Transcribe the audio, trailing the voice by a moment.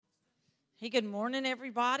Hey, good morning,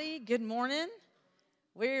 everybody. Good morning.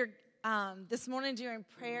 We're this morning during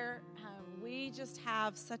prayer, we just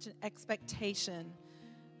have such an expectation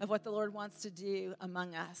of what the Lord wants to do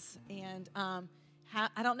among us. And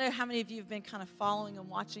I don't know how many of you have been kind of following and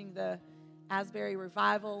watching the Asbury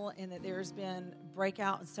Revival, and that there's been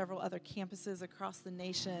breakout in several other campuses across the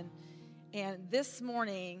nation. And this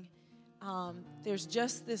morning, there's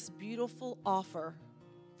just this beautiful offer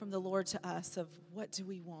from the Lord to us of what do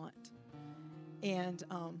we want. And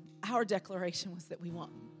our declaration was that we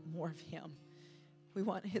want more of Him. We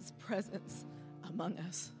want His presence among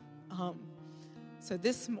us. So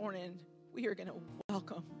this morning, we are going to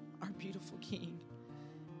welcome our beautiful King.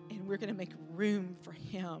 And we're going to make room for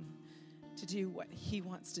Him to do what He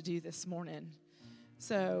wants to do this morning.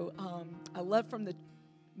 So I love from the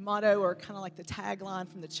motto, or kind of like the tagline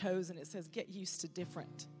from The Chosen, it says, get used to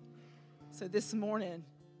different. So this morning,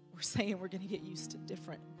 we're saying we're going to get used to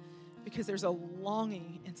different. Because there's a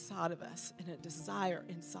longing inside of us and a desire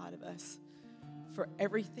inside of us for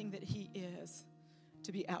everything that He is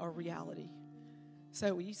to be our reality.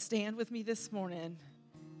 So will you stand with me this morning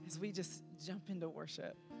as we just jump into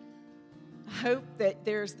worship? I hope that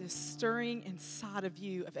there's this stirring inside of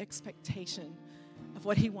you of expectation of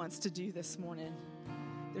what He wants to do this morning.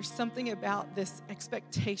 There's something about this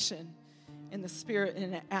expectation in the spirit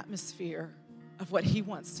and an atmosphere of what He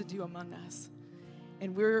wants to do among us.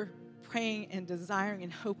 And we're praying and desiring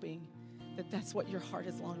and hoping that that's what your heart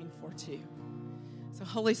is longing for too. So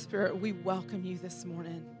Holy Spirit, we welcome You this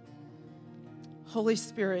morning. Holy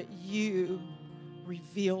Spirit, You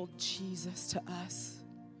revealed Jesus to us.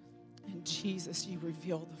 And Jesus, You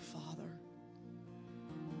revealed the Father.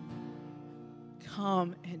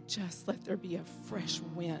 Come and just let there be a fresh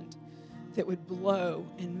wind that would blow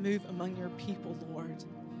and move among Your people, Lord.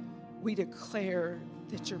 We declare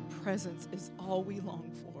that Your presence is all we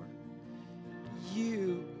long for.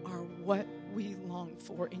 You are what we long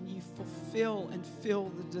for, and You fulfill and fill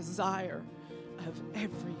the desire of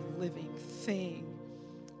every living thing.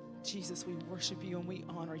 Jesus, we worship You and we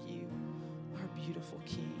honor You, our beautiful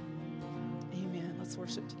King. Amen. Let's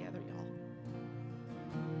worship together, y'all.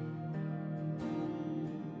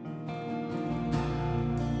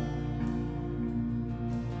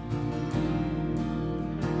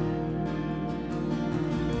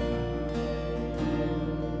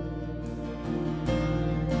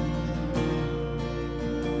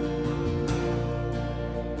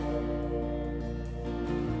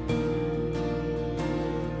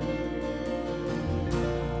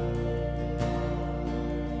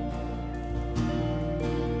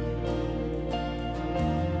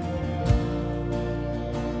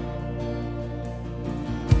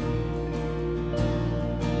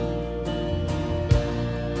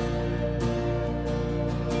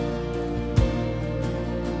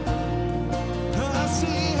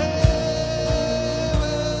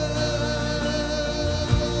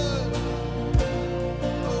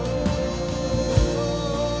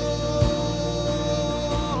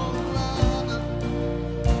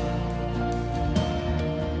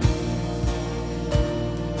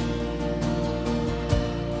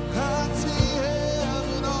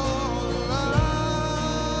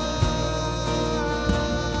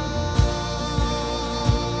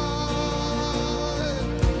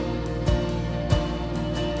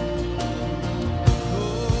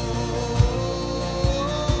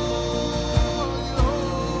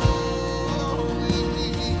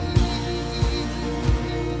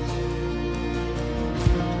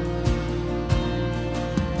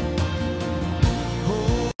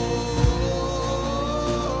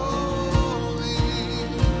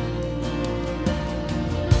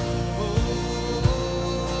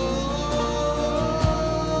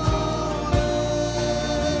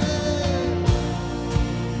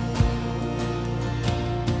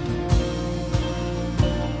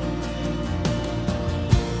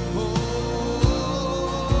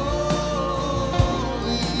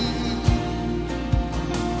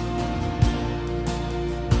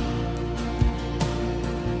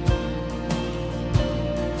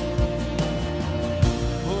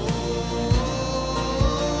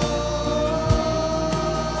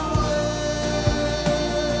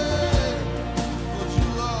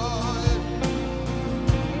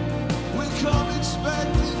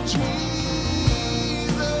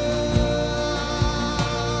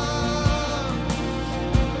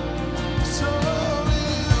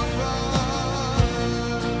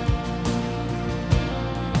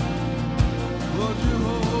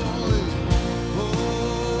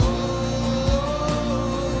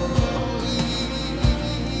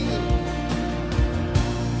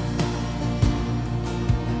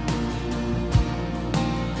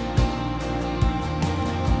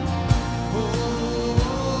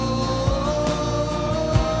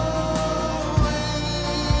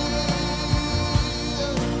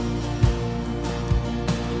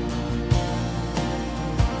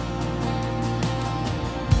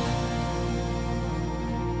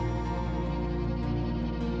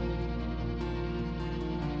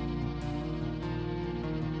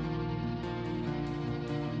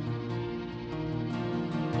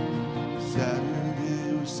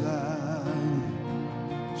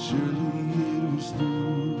 surely it was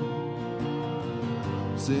through.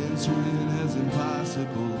 Since when has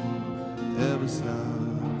impossible ever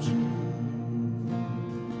stopped you?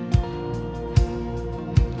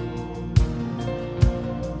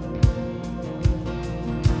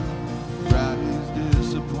 Fridays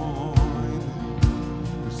disappoint,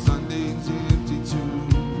 Sundays empty too.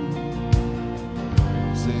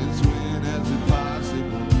 Since when has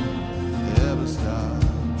impossible ever stopped?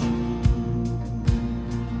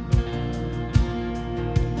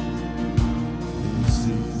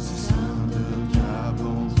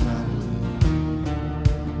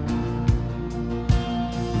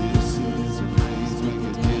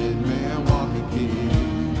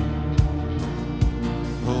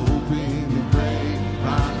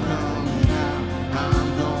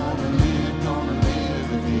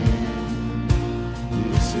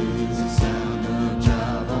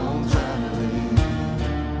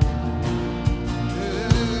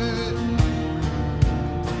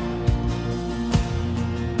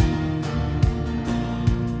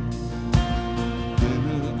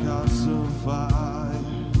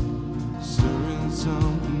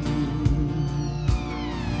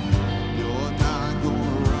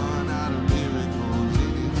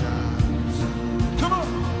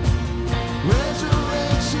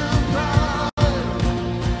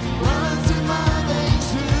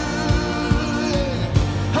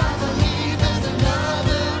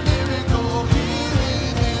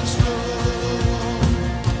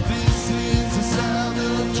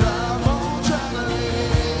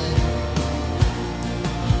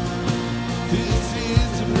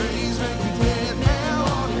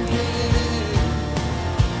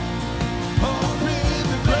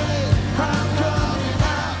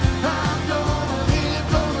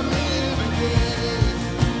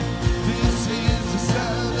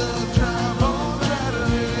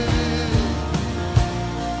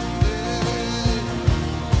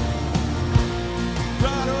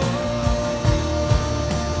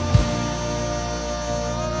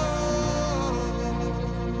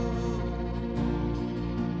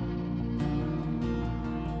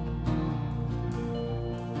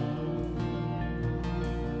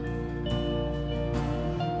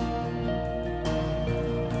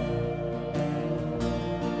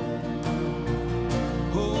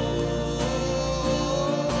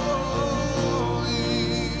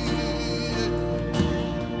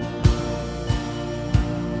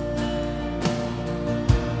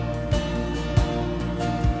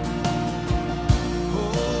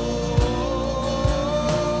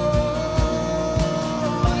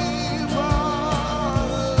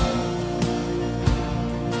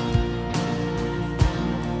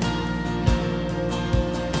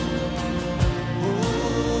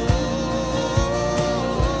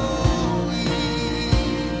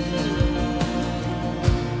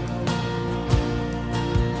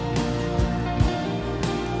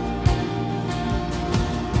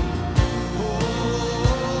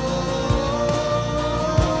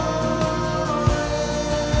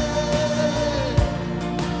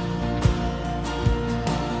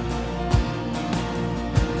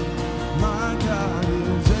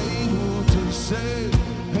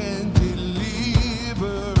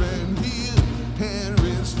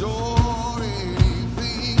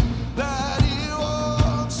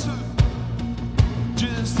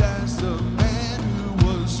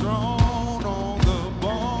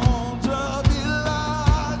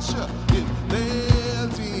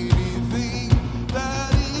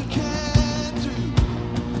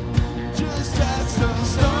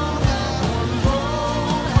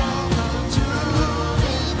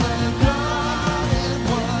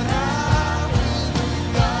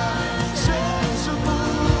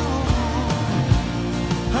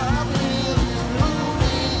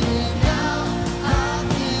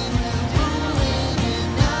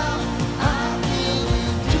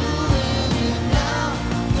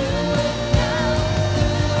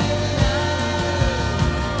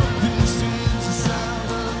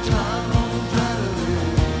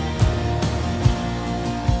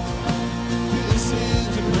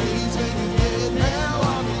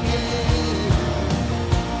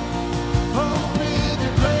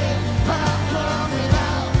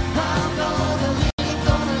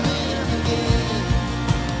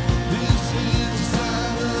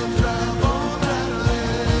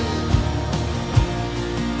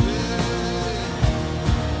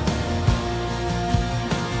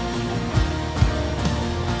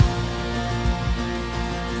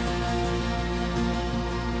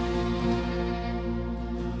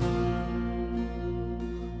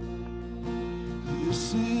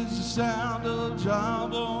 sound of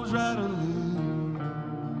jawbones rattling.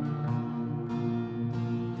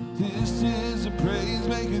 This is a praise,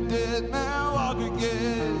 make a dead man walk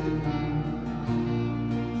again.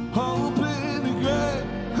 Open the grave,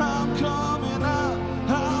 I'm coming out.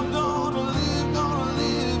 I'm gonna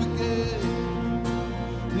live again.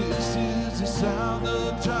 This is the sound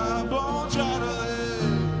of trombone rattling.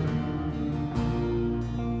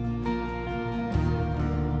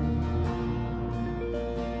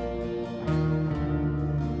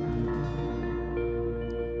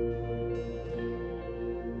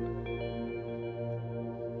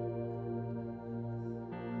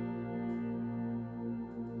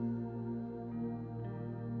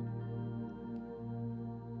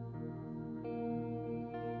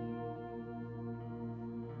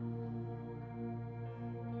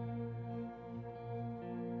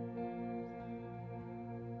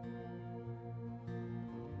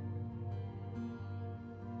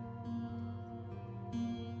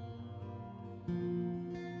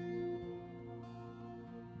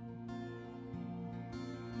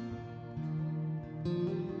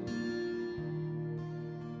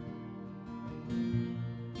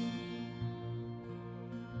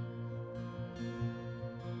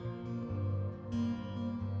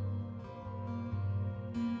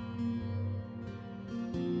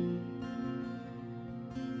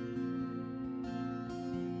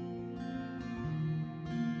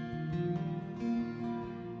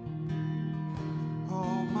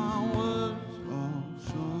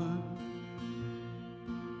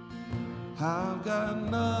 I've got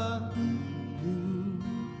nothing new.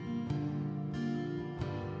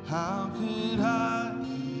 How could I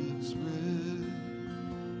express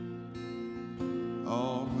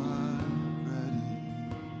all my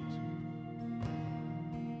gratitude?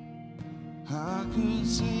 I could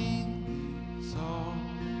sing this song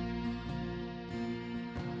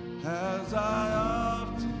as I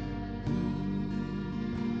often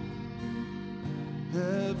do.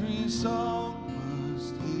 Every song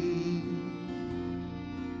must end.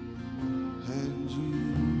 And you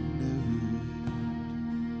never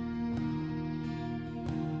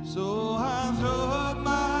do. So I throw up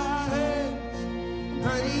my hands,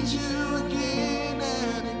 praise you again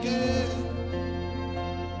and again.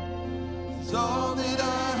 'Cause all that I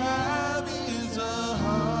have is a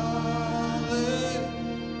hallelujah,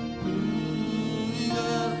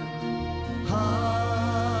 hallelujah.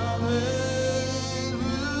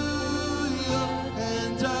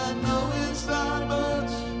 And I know it's not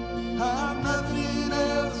much. I'm nothing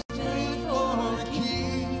else fit for a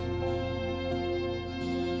king,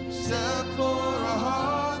 except for a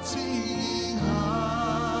heart singing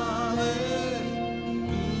hallelujah.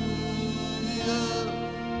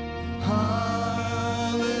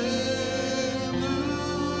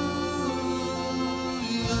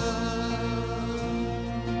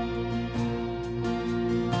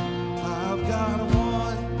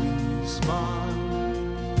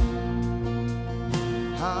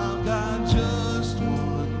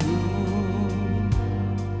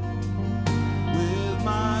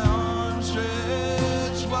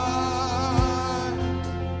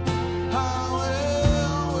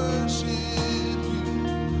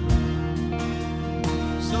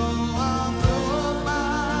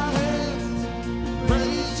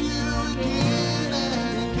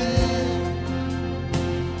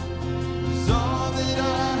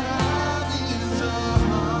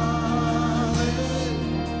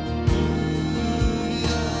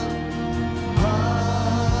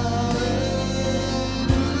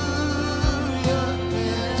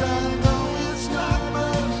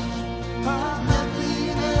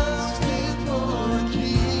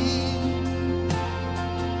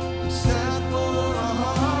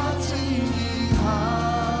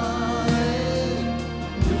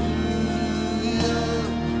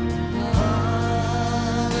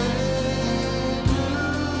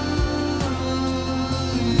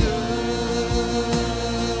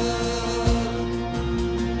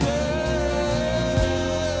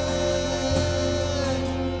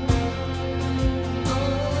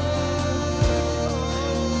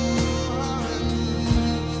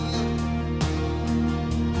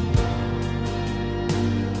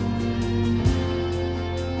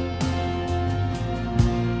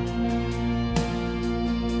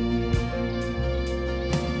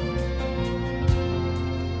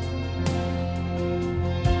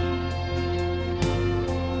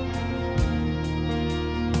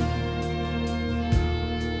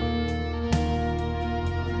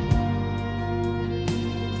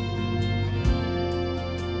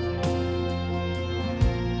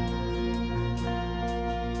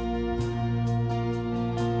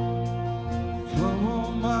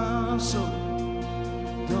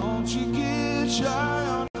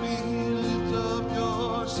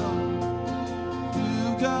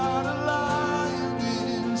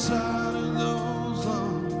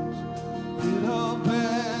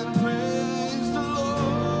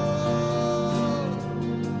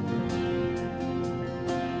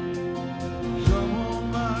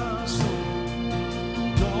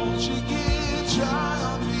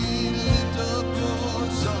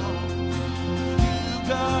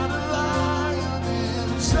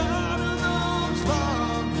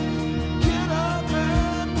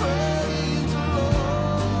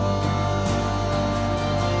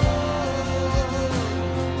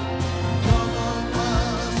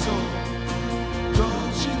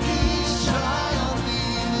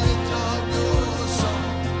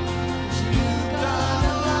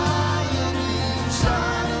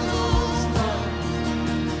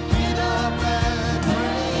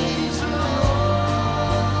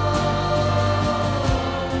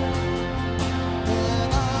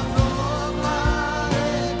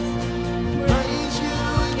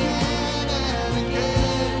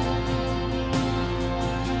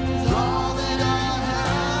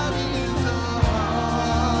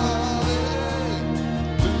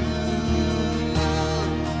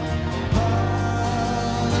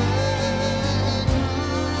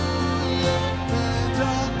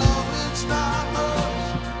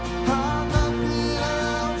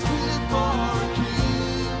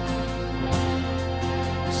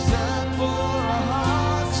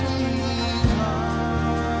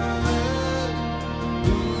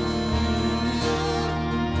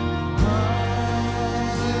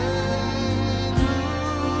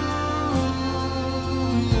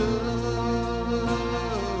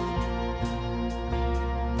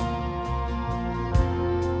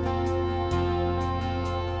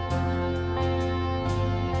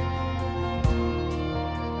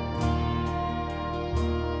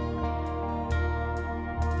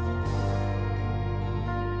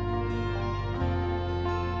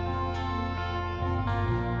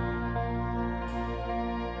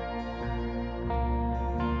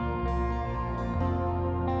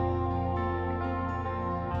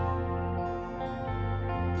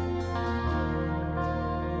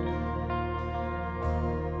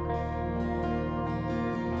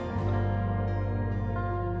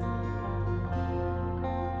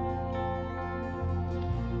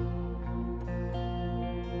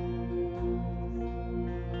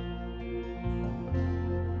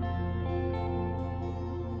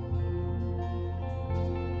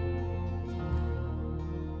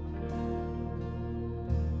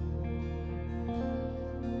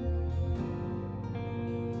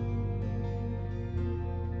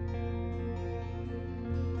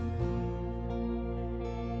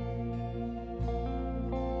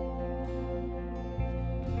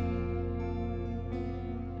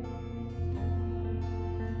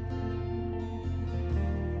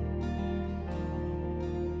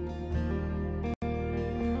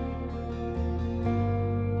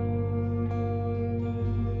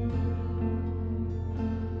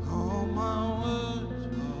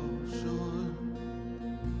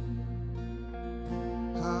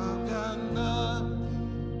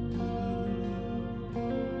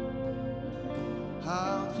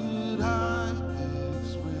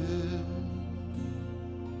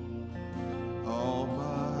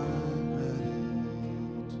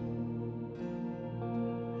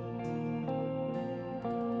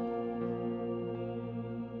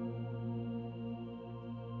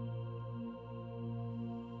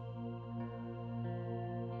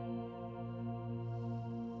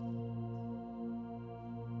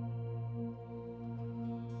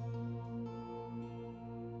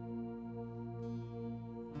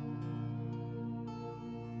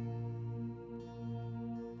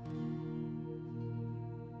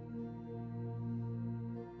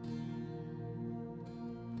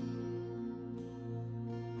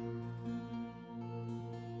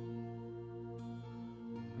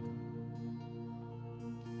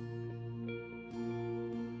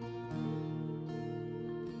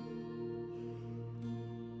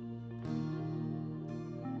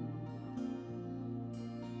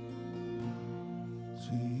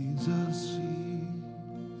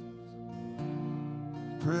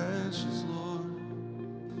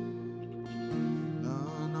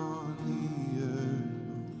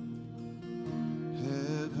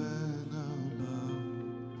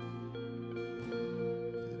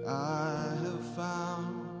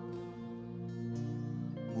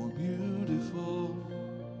 beautiful.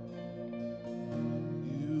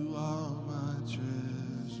 You are my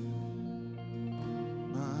treasure,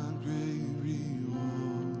 my great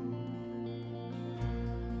reward.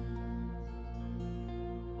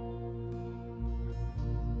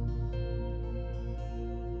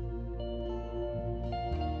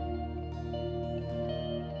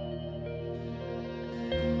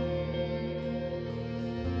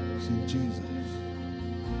 Sing Jesus.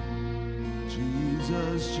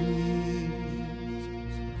 Jesus,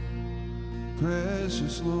 Jesus,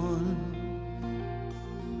 precious Lord,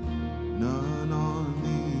 none on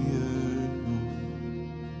the earth, no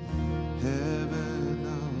heaven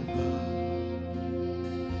above.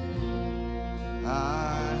 I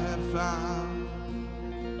have found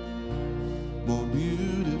more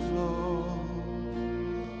beautiful.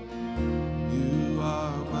 You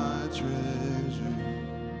are my treasure,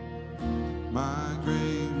 my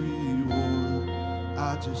great reward.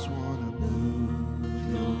 I just want to move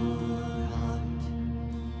your heart.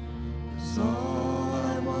 That's all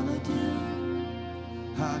I want to do.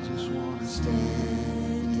 I just want to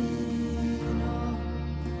stand in awe.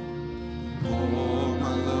 Pour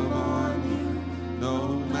my love on you, no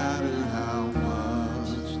matter how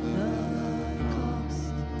much the cost.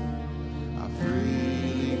 I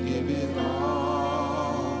freely give it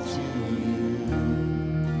all to you.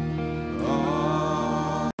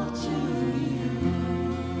 All to you.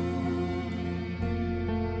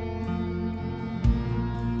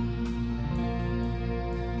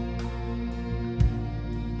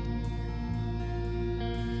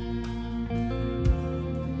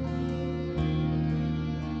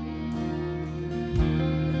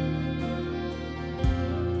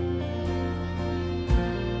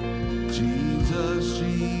 Jesus,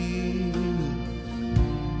 Jesus,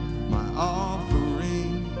 my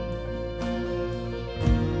offering,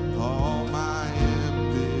 all my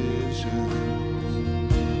ambitions,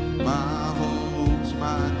 my hopes,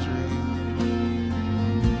 my dreams.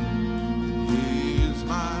 Here's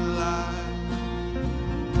my life,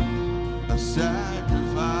 a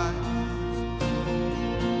sacrifice.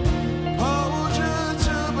 Oh, just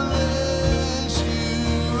to bless you.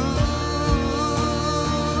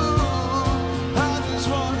 I just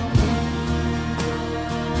want to move.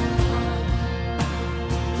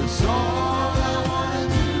 That's all I want to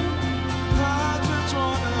do. I just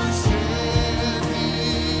want to stand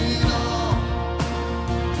in awe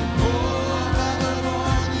and pour my love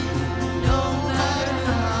on you, no matter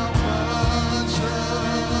how much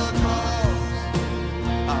the cost.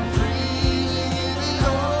 I freely give it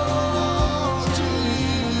all to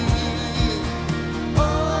you,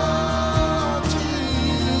 all to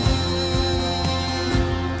you.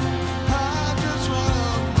 I just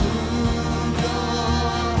wanna move your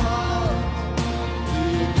heart.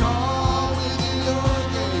 You call within your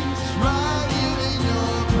gates, right here in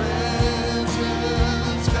your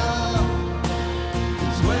presence, God.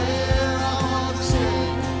 It's where I want to stay,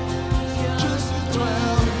 just to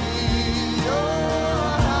dwell in your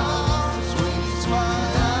house. Waste my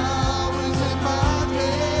hours and my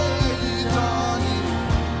days on you,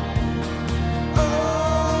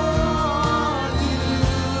 on you.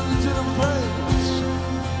 Is it a fragrance?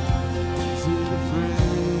 Is it a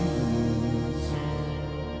fragrance?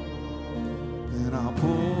 Then I'll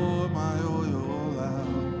pour my oil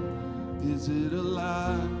out. Is it a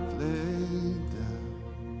life laid down?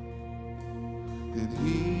 Then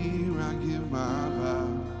here I give my vow.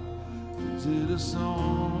 Is it a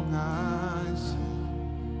song I sing?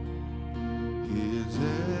 Here's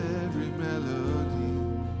every melody.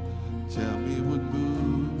 Tell me what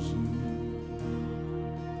moves you.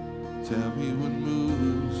 Tell me what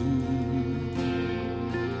moves you.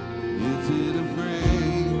 Is it a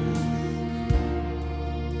fragrance?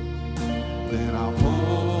 Then I'll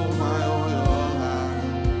pour my oil out.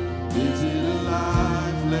 Is it a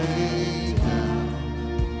life laid down?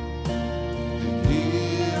 And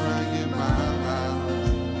here I give my vows.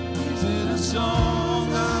 Is it a song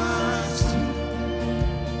I sing?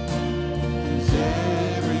 Is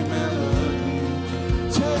every melody?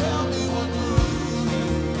 Tell me what moves you.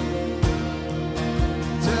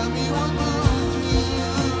 Tell me what moves you.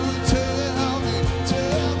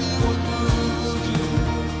 Tell me what moves you.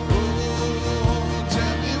 Oh,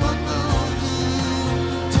 tell me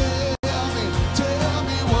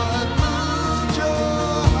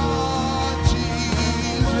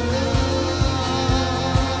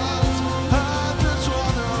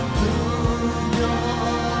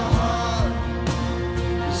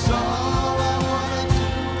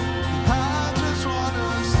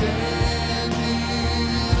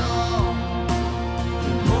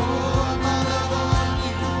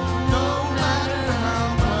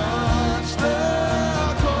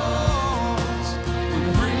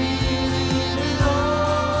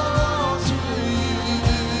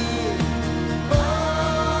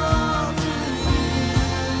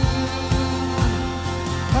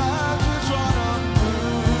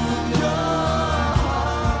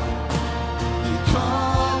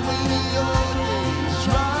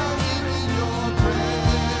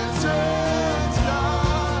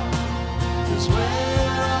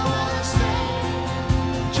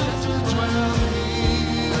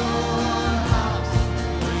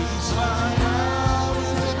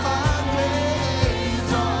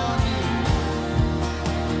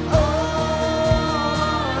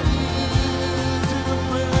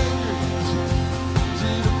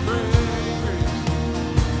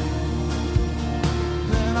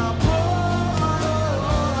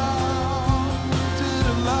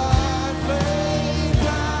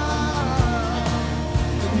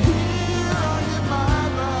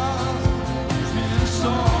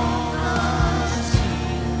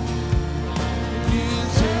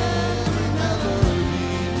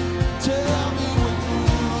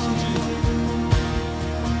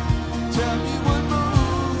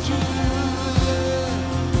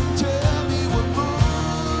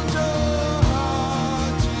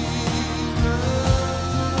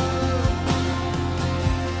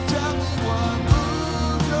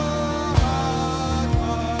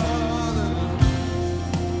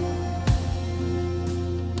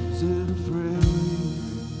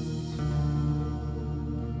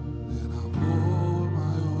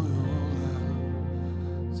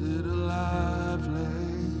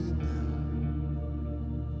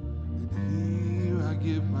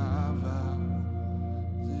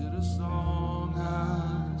every song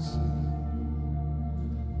I sing.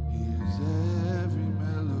 Here's every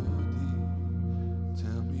melody.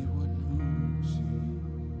 Tell me what moves you.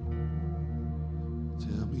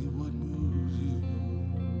 Tell me what moves you.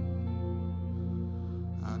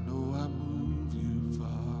 I know I move you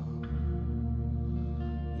far.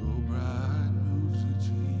 Your bride moves you,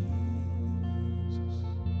 Jesus.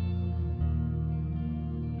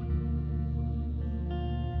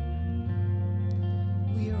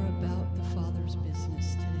 We are about the Father's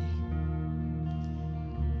business today.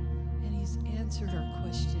 And He's answered our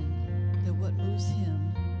question that what moves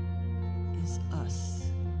Him is us.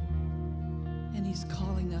 And He's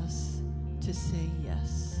calling us to say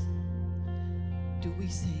yes. Do we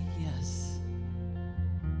say yes?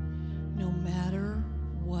 No matter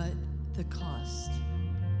what the cost.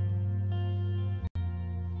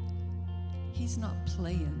 He's not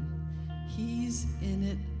playing. He's in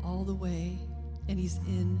it all the way, and He's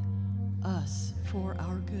in us for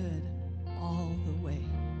our good all the way.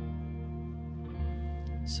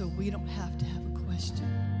 So we don't have to have a question.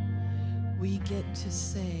 We get to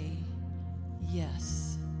say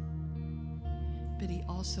yes. But He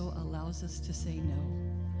also allows us to say no.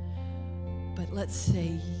 But let's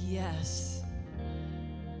say yes.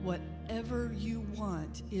 Whatever you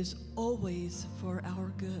want is always for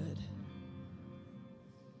our good.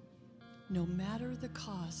 No matter the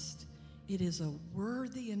cost, it is a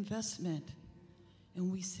worthy investment.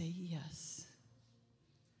 And we say yes.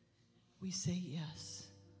 We say yes.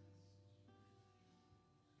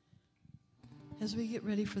 As we get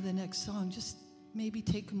ready for the next song, just maybe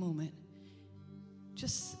take a moment.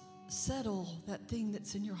 Just settle that thing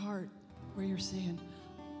that's in your heart where you're saying,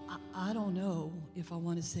 I don't know if I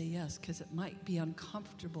want to say yes, because it might be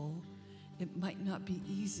uncomfortable. It might not be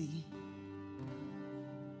easy.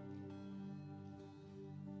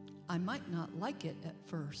 I might not like it at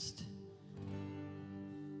first.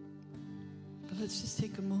 But let's just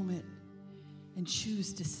take a moment and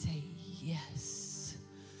choose to say yes.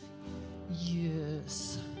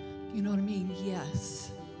 Yes. You know what I mean?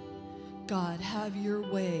 Yes. God, have your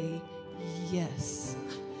way. Yes.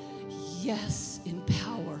 Yes in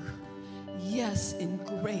power. Yes in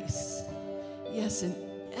grace. Yes in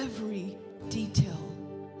every detail.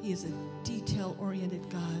 He is a detail-oriented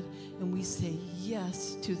God, and we say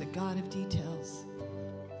yes to the God of details.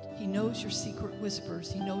 He knows your secret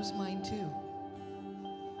whispers. He knows mine too.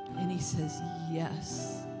 And He says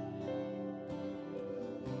yes.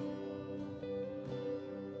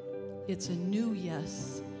 It's a new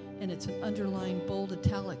yes, and it's an underlined, bold,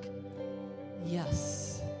 italic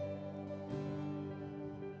yes.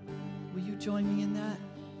 Will you join me in that?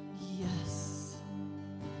 Yes.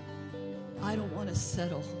 I don't want to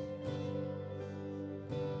settle.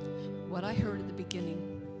 What I heard at the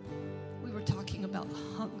beginning, we were talking about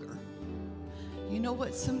hunger. You know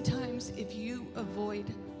what? Sometimes if you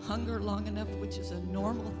avoid hunger long enough, which is a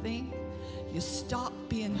normal thing, you stop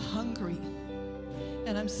being hungry.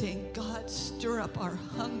 And I'm saying, God, stir up our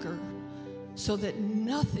hunger so that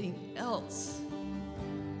nothing else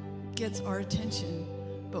gets our attention,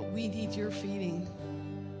 but we need your feeding.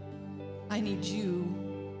 I need you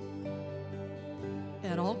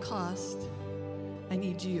at all cost. I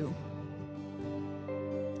need you.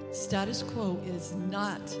 Status quo is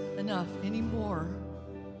not enough anymore.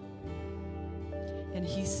 And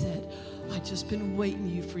He said, I've just been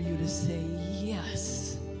waiting for you to say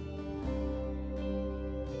yes.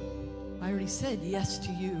 I already said yes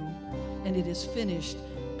to you, and it is finished,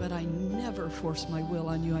 but I never force my will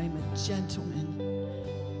on you. I am a gentleman.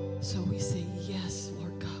 So we say yes,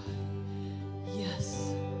 Lord God.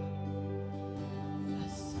 Yes.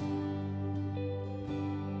 Yes.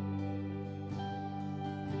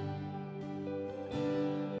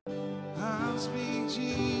 I speak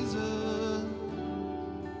Jesus.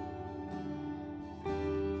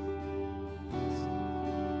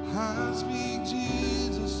 I speak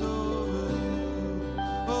Jesus over you,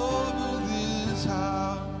 over this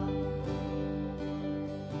house.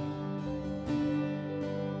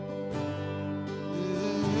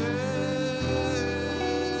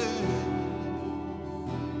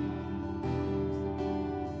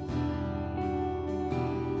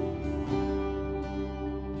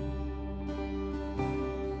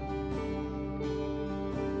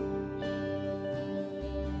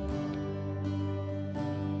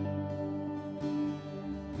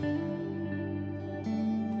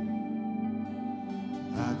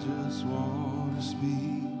 I just want to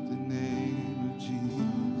speak the name of Jesus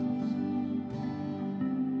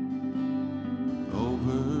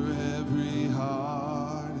over every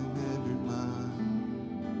heart and every mind.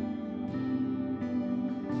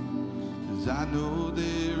 'Cause 'cause I know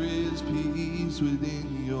there is peace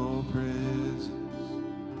within your presence.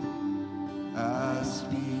 I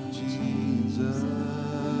speak Jesus.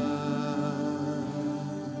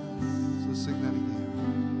 Let's sing that again.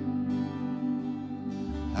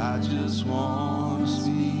 I just want to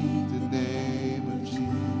speak the name of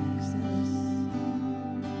Jesus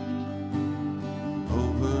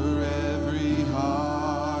over every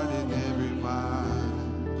heart and every mind,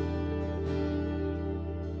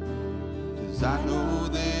 'cause I know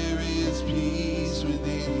there is peace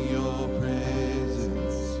within your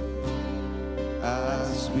presence. I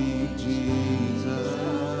speak Jesus.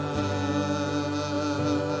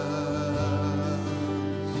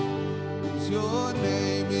 'Cause your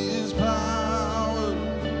name is power,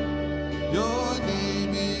 your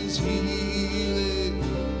name is healing,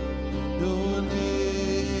 your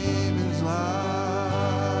name is life.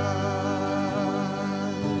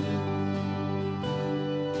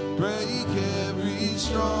 Break every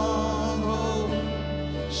stronghold,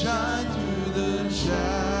 shine through the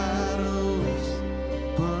shadows,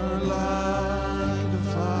 burn like a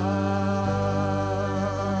fire.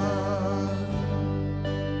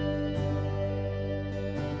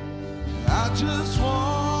 I just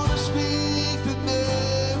want to speak the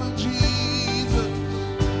name of Jesus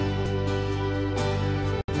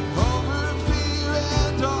over fear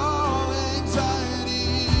and all anxiety,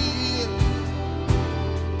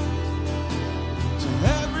 to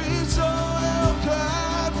every soul held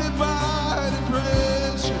captive by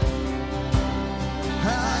depression.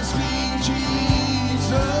 I speak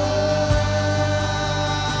Jesus.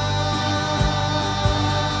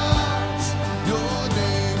 Your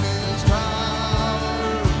name is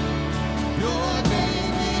power, your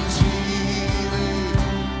name is healing,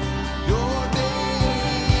 your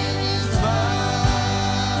name is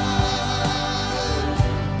life.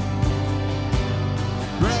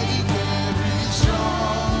 Break every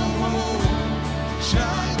stronghold,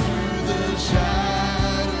 shine through the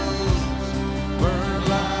shadows, burn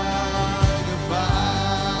like a fire.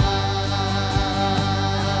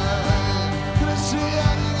 Can I see it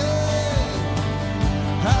again?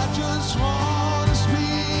 I just want to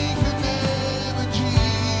speak the name of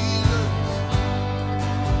Jesus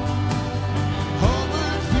over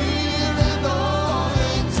fear and all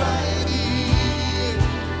anxiety,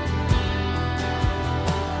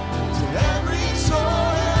 to every soul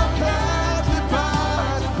held captive by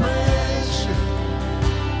depression.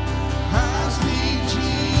 I speak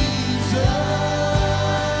Jesus.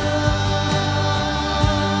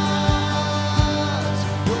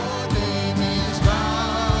 Your name is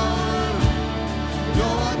power,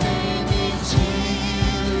 your name is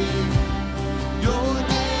healing, your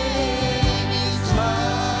name is life.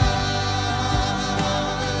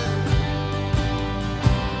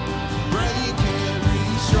 Break every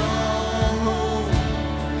stronghold,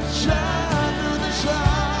 shine through the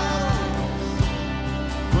shadows,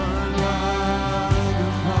 burn like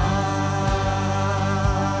a fire.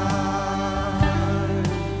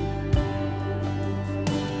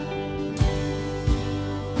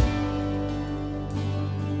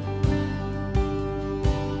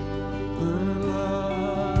 Burn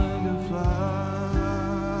like a fire.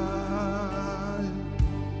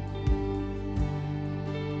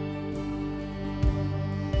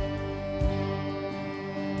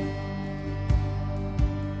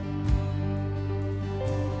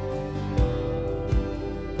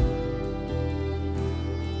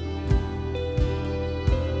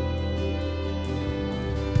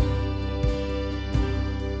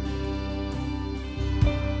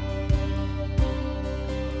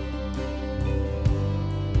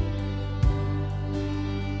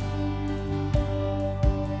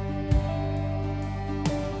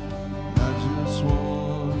 I just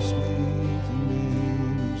want to speak the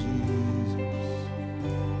name of Jesus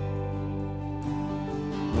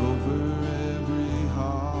over every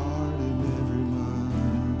heart and every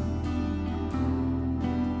mind,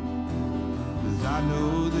 'cause I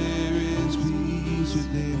know there is peace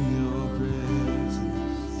within your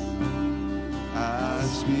presence. I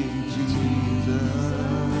speak Jesus.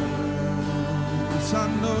 I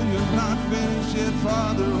know you're not finished yet,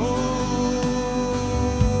 Father. Oh,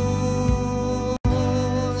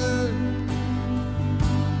 yeah.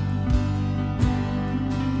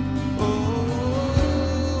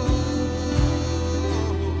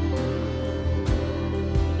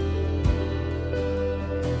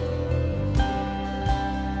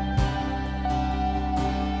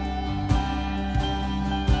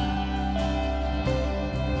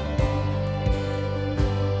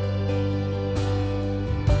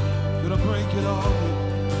 Gonna break it all.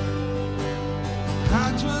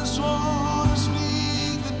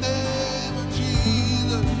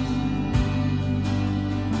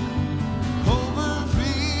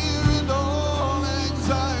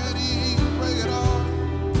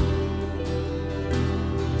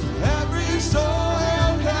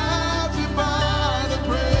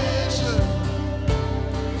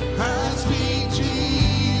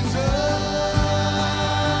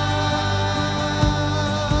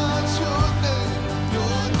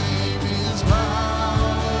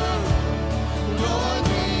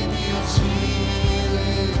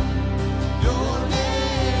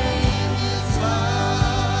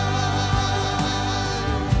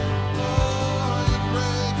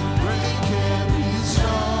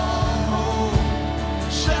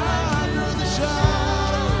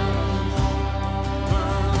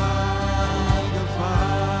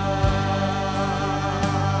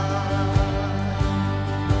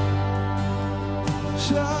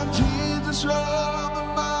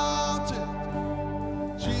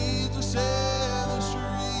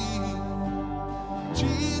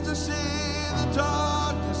 Jesus in the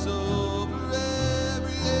darkness over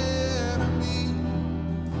every enemy.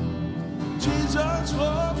 Jesus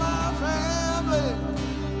for my family,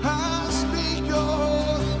 I speak your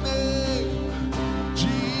holy name.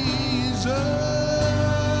 Jesus.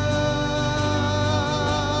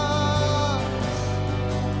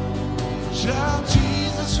 Shout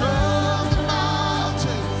Jesus from the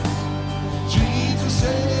mountains, Jesus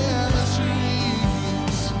in the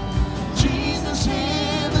streets, Jesus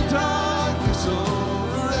in the darkness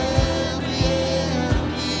over every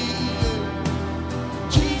enemy.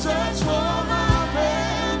 Jesus for my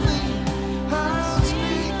family, I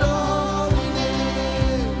speak the holy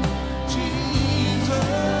name. Jesus,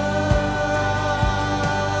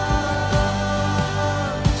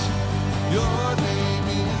 your name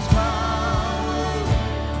is power,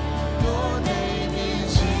 your name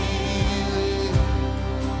is healing,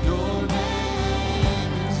 your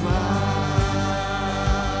name is life.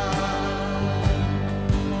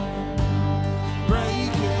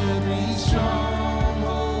 Break every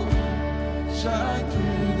stronghold, shine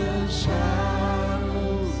through the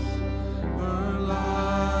shadows, burn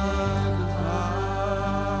like a fire.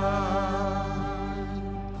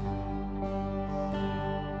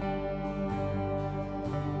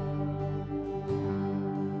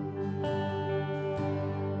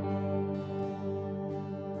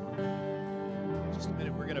 Just a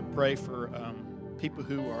minute, we're going to pray for people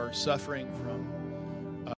who are suffering from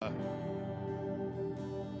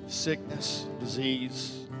sickness,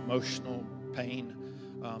 disease, emotional pain.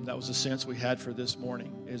 That was a sense we had for this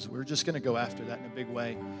morning, is we're just going to go after that in a big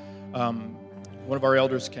way. One of our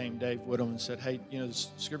elders came, Dave Woodham, and said, hey, you know, the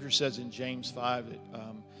scripture says in James 5 that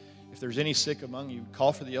if there's any sick among you,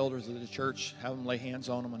 call for the elders of the church, have them lay hands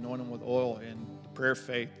on them, anoint them with oil, and the prayer of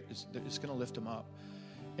faith is going to lift them up.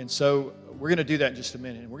 And so we're going to do that in just a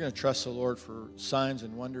minute. And we're going to trust the Lord for signs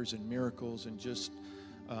and wonders and miracles and just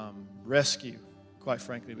rescue, quite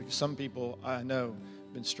frankly, because some people I know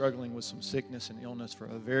have been struggling with some sickness and illness for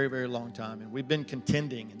a very, very long time. And we've been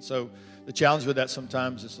contending. And so the challenge with that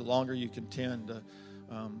sometimes is the longer you contend,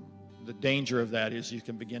 the danger of that is you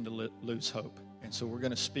can begin to lose hope. And so we're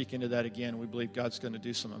going to speak into that again. We believe God's going to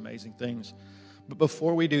do some amazing things. But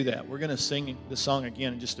before we do that, we're going to sing the song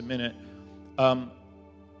again in just a minute.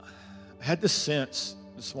 I had this sense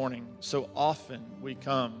this morning, so often we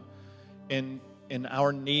come and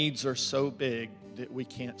our needs are so big that we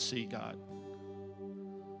can't see God.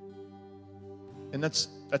 And that's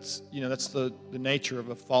the nature of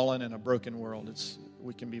a fallen and a broken world.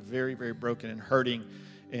 We can be very, very broken and hurting.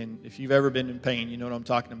 And if you've ever been in pain, you know what I'm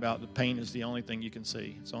talking about. The pain is the only thing you can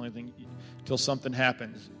see. It's the only thing, until something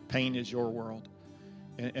happens, pain is your world.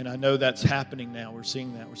 And I know that's happening now. We're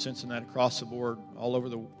seeing that. We're sensing that across the board, all over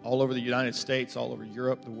the United States, all over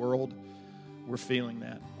Europe, the world. We're feeling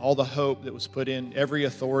that. All the hope that was put in every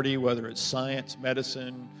authority, whether it's science,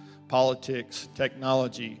 medicine, politics,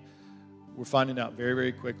 technology, we're finding out very,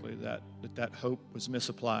 very quickly that hope was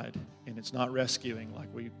misapplied. And it's not rescuing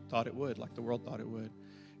like we thought it would, like the world thought it would.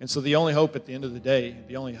 And so the only hope at the end of the day,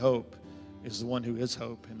 the only hope is the one who is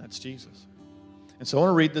hope, and that's Jesus. And so I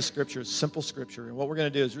want to read this scripture, it's simple scripture. And what we're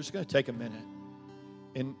going to do is we're just going to take a minute.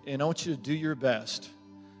 And I want you to do your best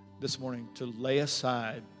this morning to lay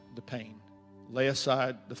aside the pain, lay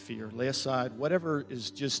aside the fear, lay aside whatever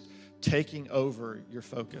is just taking over your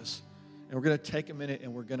focus. And we're going to take a minute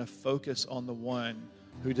and we're going to focus on the one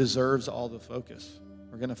who deserves all the focus.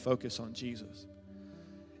 We're going to focus on Jesus.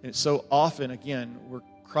 And so often, again, we're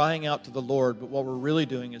crying out to the Lord, but what we're really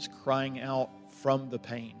doing is crying out from the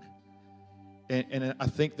pain. And I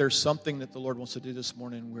think there's something that the Lord wants to do this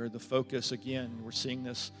morning where the focus, again, we're seeing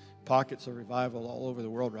this pockets of revival all over the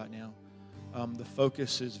world right now. The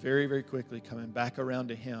focus is very, very quickly coming back around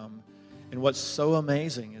to Him. And what's so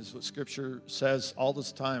amazing is what Scripture says all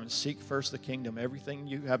this time, seek first the kingdom. Everything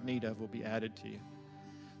you have need of will be added to you.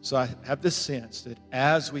 So I have this sense that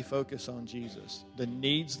as we focus on Jesus, the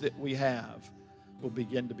needs that we have will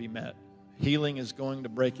begin to be met. Healing is going to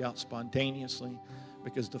break out spontaneously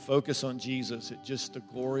because the focus on Jesus, the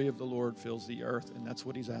glory of the Lord fills the earth, and that's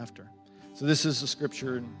what He's after. So this is the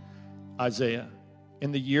scripture in Isaiah.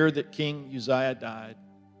 In the year that King Uzziah died,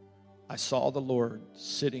 I saw the Lord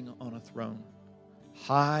sitting on a throne,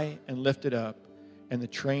 high and lifted up, and the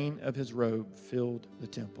train of His robe filled the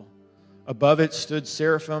temple. Above it stood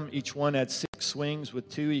seraphim. Each one had 6 wings. With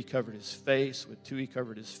 2 He covered His face, with 2 He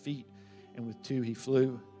covered His feet, and with 2 He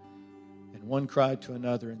flew. And one cried to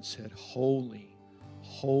another and said, Holy,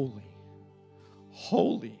 holy,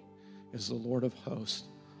 holy is the Lord of hosts.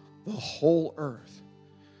 The whole earth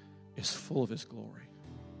is full of His glory.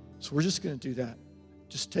 So we're just going to do that.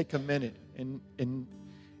 Just take a minute and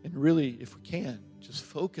really, if we can, just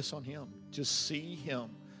focus on him. Just see him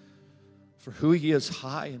for who he is,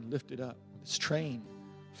 high and lifted up, with his train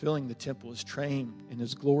filling the temple, his train and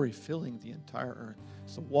his glory filling the entire earth.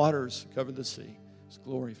 As the waters cover the sea, his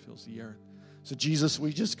glory fills the earth. So Jesus,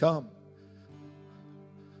 we just come.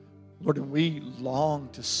 Lord, and we long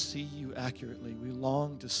to see you accurately. We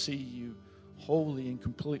long to see you wholly and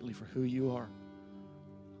completely for who you are.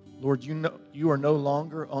 Lord, you know you are no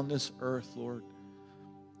longer on this earth, Lord.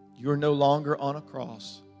 You are no longer on a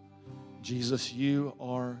cross. Jesus, you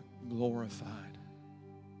are glorified.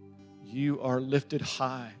 You are lifted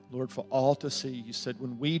high, Lord, for all to see. You said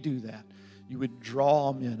when we do that, you would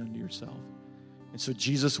draw men unto yourself. And so,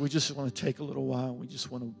 Jesus, we just want to take a little while. We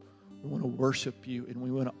want to worship you, and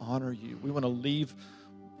we want to honor you. We want to leave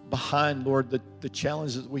behind, Lord, the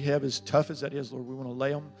challenges that we have, as tough as that is, Lord. We want to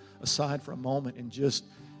lay them aside for a moment and just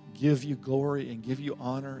give you glory and give you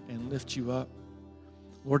honor and lift you up.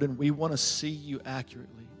 Lord, and we want to see you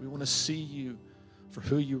accurately. We want to see you for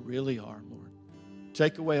who you really are, Lord.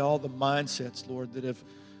 Take away all the mindsets, Lord, that have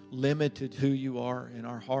limited who you are in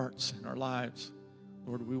our hearts and our lives.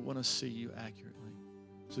 Lord, we want to see you accurately.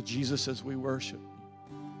 So, Jesus, as we worship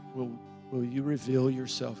you, will you reveal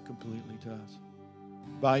yourself completely to us?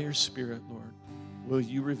 By your Spirit, Lord, will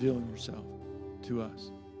you reveal yourself to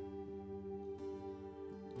us?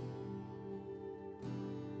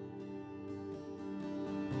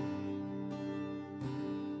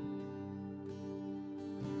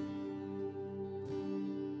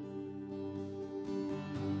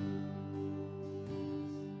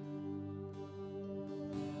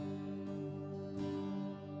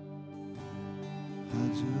 I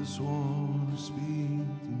just want to speak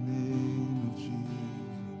the name of Jesus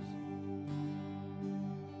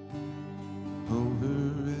over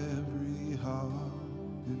every heart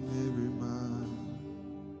and every mind.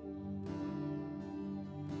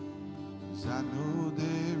 'Cause I know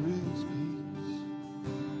there is peace.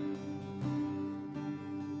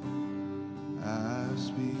 I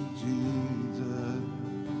speak Jesus.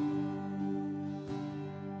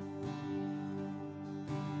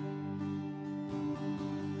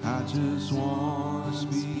 I just want to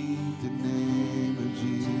speak the name of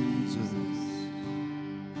Jesus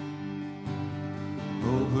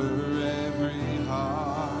over every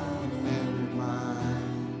heart and every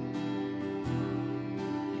mind.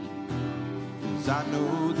 'Cause I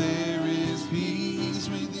know there is peace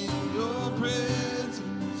within your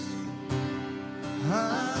presence.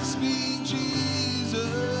 I speak Jesus.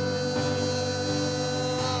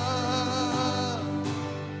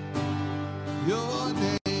 Your name.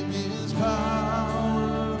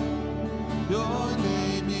 Your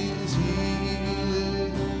name is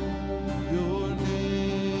healing. Your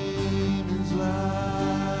name is life.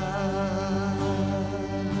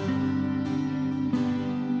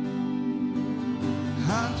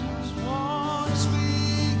 I just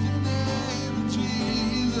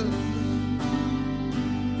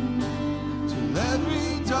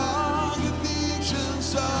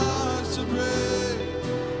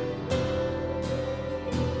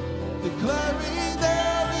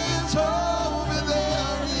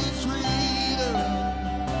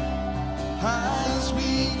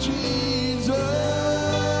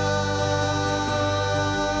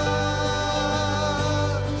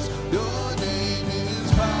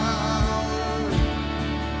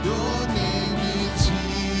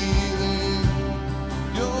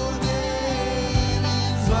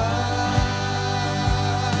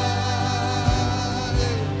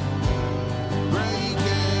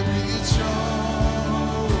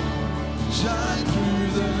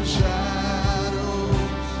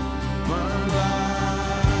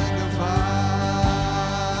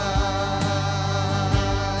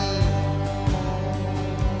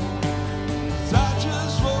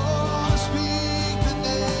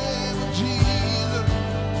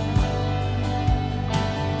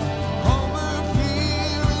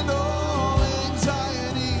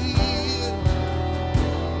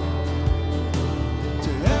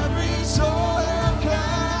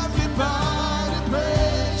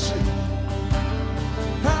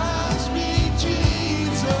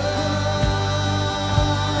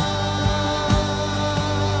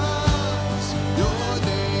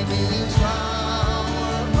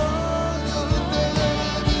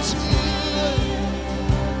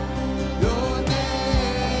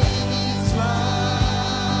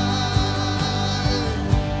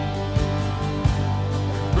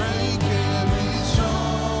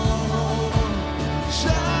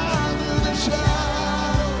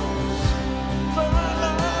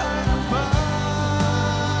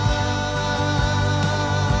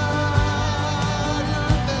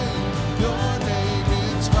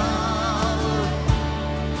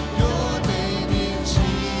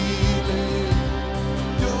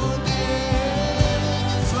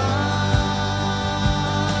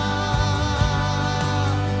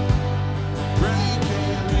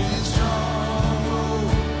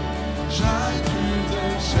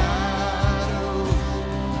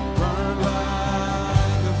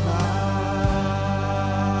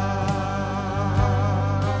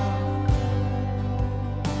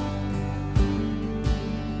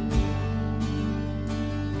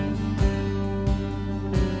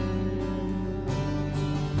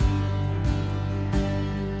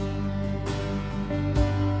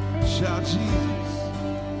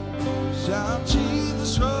Jesus. Shout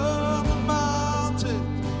Jesus from the mountain.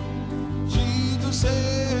 Jesus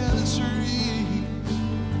in the streets.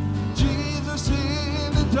 Jesus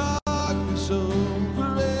in the darkness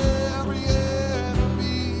over every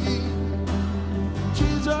enemy.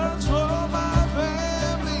 Jesus for my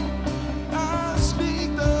family. I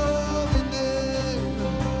speak the holy name.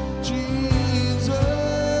 Jesus.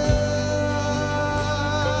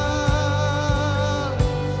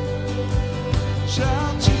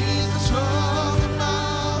 Shout Jesus from the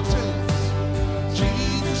mountains,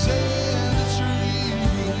 Jesus in the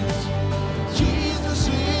streets, Jesus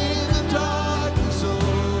in the darkness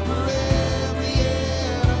over every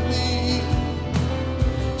enemy,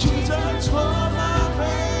 Jesus for my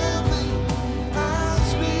family, I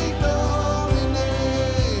speak the holy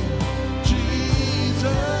name,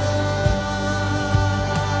 Jesus.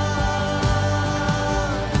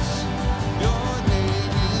 Your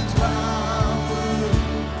name is power.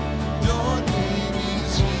 Your name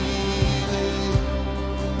is healing.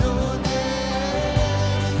 Your name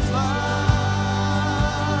is life.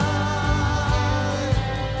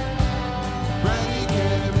 Break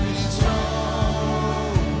every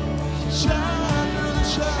stronghold. Shine through the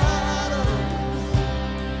shadows.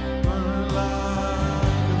 Burn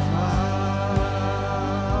like a fire.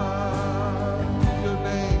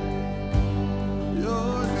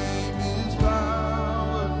 Your name is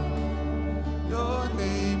power. Your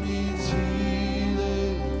name is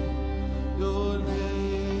healing. Your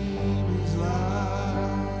name is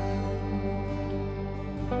life.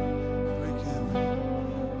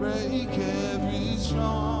 Break every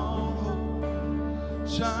stronghold.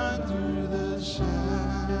 Shine through the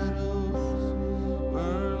shadows.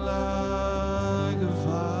 Burn like a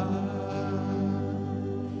fire.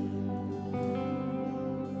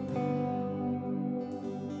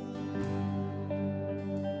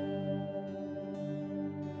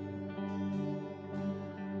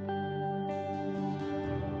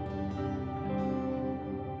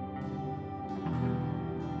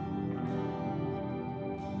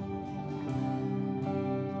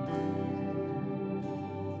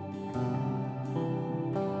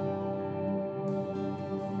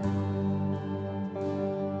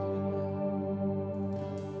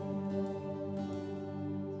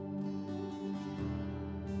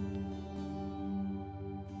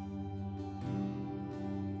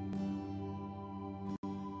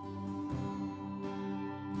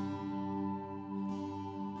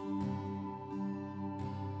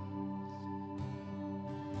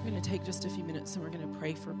 We're going to take just a few minutes and we're going to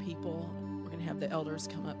pray for people. We're going to have the elders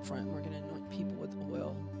come up front. We're going to anoint people with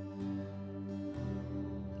oil.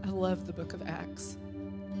 I love the book of Acts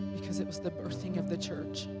because it was the birthing of the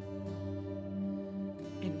church.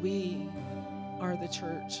 And we are the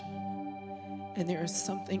church. And there is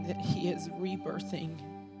something that he is rebirthing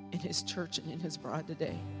in his church and in his bride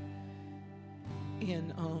today.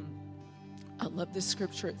 And I love this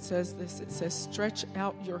scripture. It says this. It says, stretch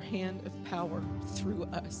out your hand of power through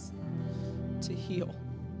us to heal.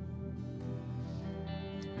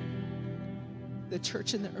 The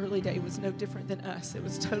church in the early day was no different than us. It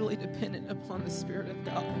was totally dependent upon the Spirit of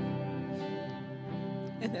God.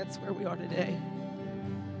 And that's where we are today.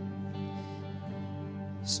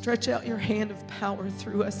 Stretch out your hand of power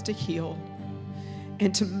through us to heal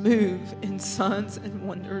and to move in signs and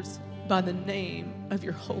wonders by the name of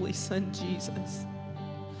your Holy Son, Jesus.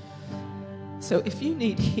 So if you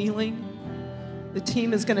need healing, the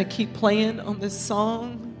team is going to keep playing on this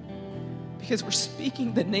song because we're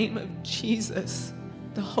speaking the name of Jesus,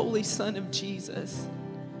 the Holy Son of Jesus,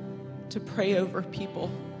 to pray over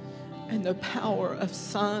people and the power of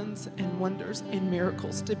signs and wonders and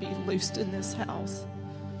miracles to be loosed in this house.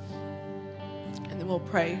 And then we'll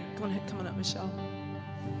pray. Go ahead, come on up, Michelle.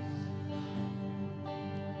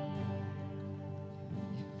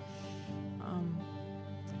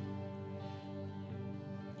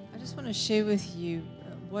 I just want to share with you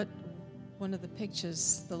what one of the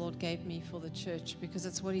pictures the Lord gave me for the church, because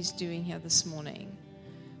it's what he's doing here this morning.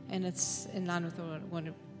 And it's in line with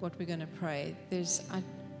what we're going to pray.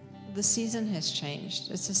 The season has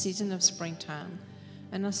changed. It's a season of springtime.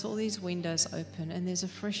 And I saw these windows open, and there's a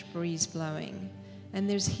fresh breeze blowing. And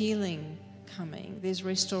there's healing coming. There's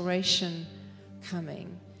restoration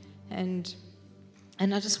coming. And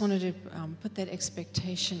I just wanted to put that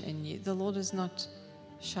expectation in you. The Lord is not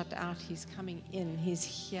shut out. He's coming in. He's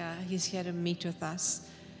here. He's here to meet with us.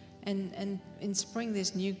 And in spring,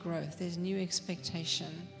 there's new growth. There's new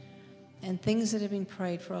expectation. And things that have been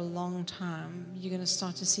prayed for a long time, you're going to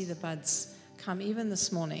start to see the buds come. Even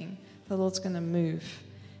this morning, the Lord's going to move.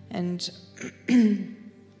 And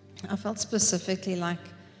I felt specifically like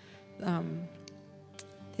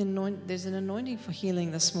there's an anointing for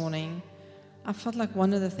healing this morning. I felt like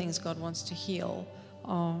one of the things God wants to heal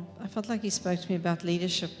I felt like He spoke to me about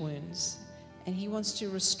leadership wounds, and He wants to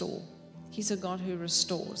restore. He's a God who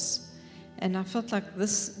restores. And I felt like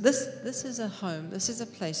this is a home, this is a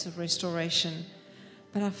place of restoration.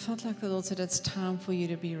 But I felt like the Lord said, it's time for you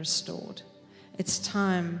to be restored. It's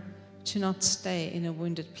time to not stay in a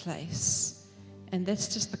wounded place. And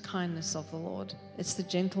that's just the kindness of the Lord. It's the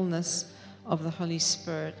gentleness of the Holy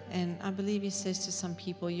Spirit. And I believe He says to some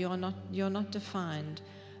people, you're not defined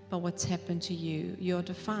by what's happened to you. You're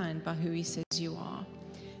defined by who He says you are.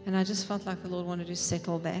 And I just felt like the Lord wanted to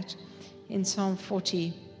settle that. In Psalm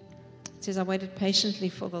 40, it says, I waited patiently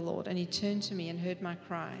for the Lord, and He turned to me and heard my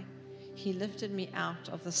cry. He lifted me out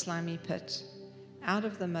of the slimy pit, out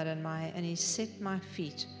of the mud and mire, and He set my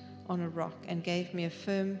feet on a rock and gave me a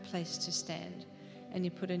firm place to stand. And He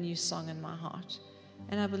put a new song in my heart.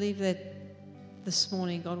 And I believe that this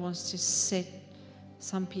morning God wants to set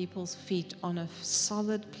some people's feet on a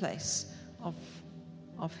solid place of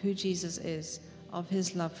who Jesus is, of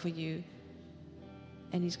His love for you.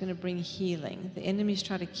 And He's going to bring healing. The enemies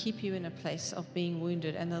try to keep you in a place of being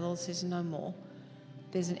wounded, and the Lord says no more.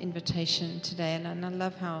 There's an invitation today, and I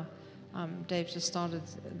love how Dave just started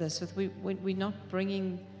this with we're not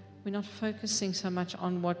focusing so much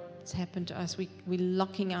on what's happened to us. We're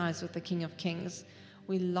locking eyes with the King of Kings.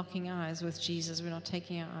 We're locking eyes with Jesus. We're not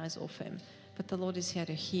taking our eyes off Him. But the Lord is here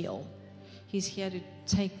to heal. He's here to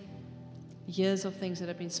take years of things that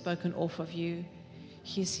have been spoken off of you.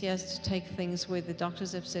 He's here to take things where the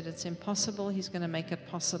doctors have said it's impossible. He's going to make it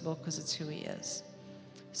possible because it's who He is.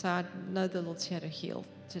 So I know the Lord's here to heal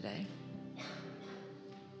today.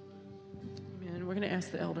 Amen. We're going to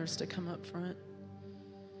ask the elders to come up front.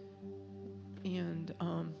 And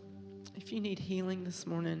if you need healing this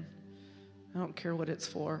morning, I don't care what it's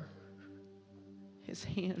for. His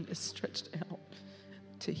hand is stretched out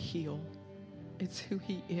to heal. It's who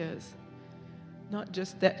He is. Not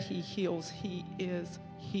just that He heals, He is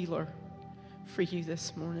healer for you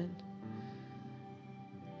this morning.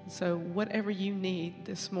 So whatever you need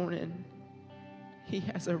this morning, He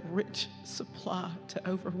has a rich supply to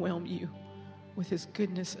overwhelm you with His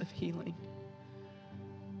goodness of healing.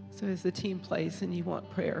 So as the team plays and you want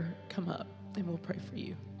prayer, come up and we'll pray for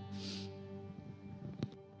you.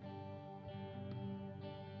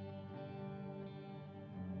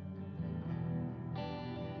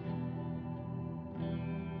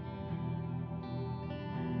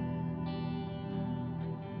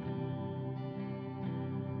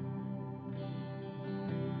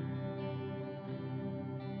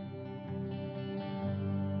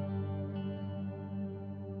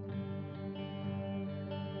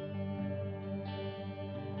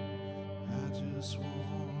 I just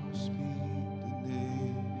want to speak the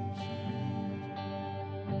name of Jesus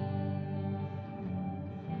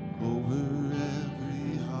over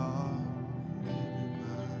every heart and every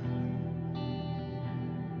mind.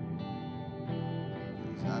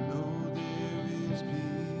 'Cause I know there is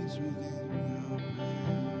peace within your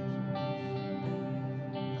presence.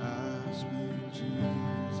 I speak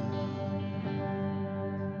Jesus.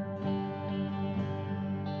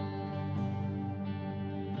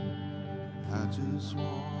 I just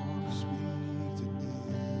want to speak the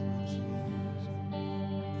name of Jesus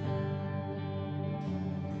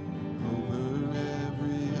over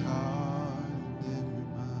every heart and every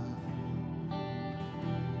mind.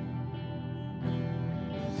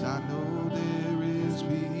 'Cause I know there is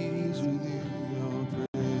peace within your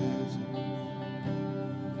presence.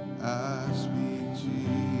 I speak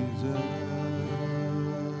Jesus.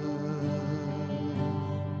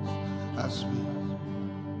 I speak.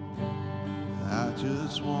 I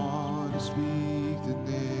just want to speak the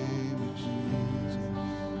name of Jesus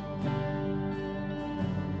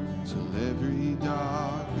till every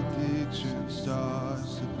dark addiction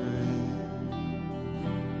starts to break,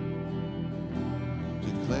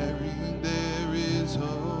 declaring there is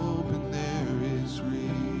hope and there is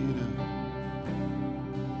freedom.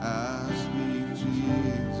 I speak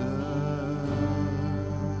Jesus.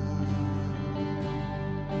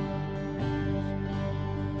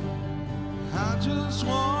 I just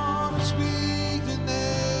want to speak the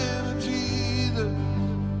name of Jesus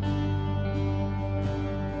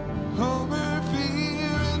over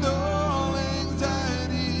fear and all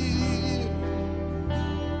anxiety.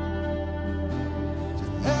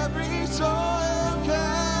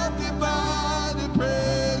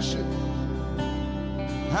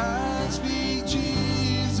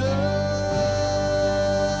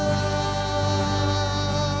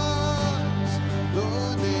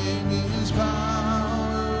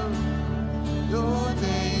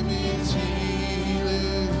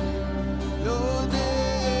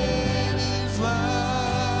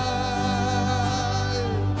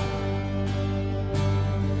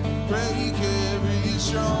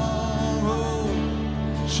 stronghold,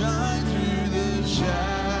 shine through the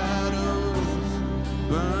shadows,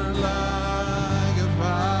 burn like a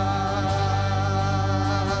fire.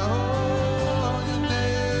 Oh,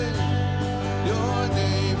 your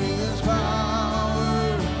name is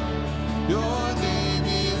power, your name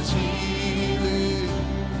is healing,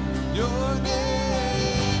 your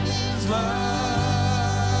name is life.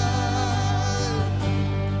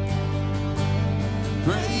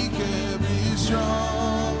 Break every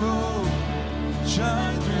stronghold,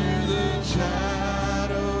 shine through the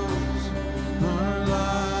shadows, burn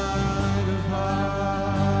like a fire.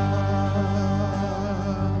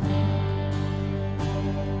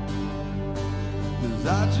 'Cause I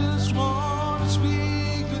just want to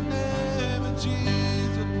speak the name of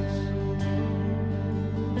Jesus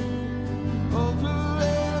over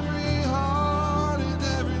every heart and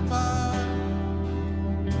every mind.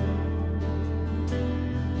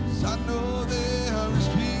 'Cause I know there is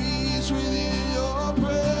peace within your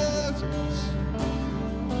presence.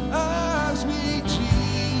 I speak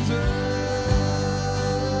Jesus.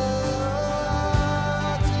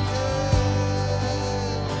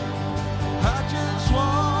 Yeah. I just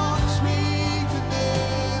want to speak the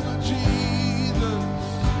name of Jesus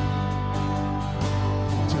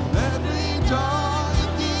till every dark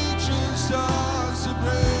addiction starts to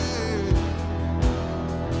break.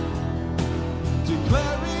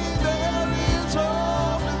 Declaring there is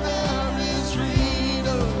hope and there is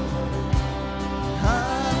freedom. I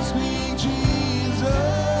speak Jesus.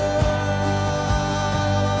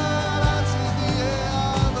 I see the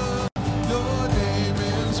air. Your name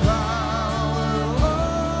is power.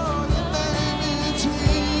 Oh, your name is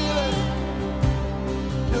healing.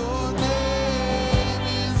 Your name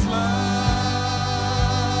is life.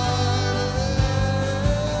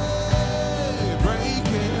 Break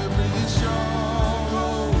every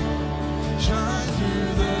stronghold, shine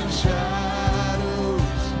through the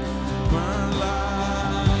shadows, burn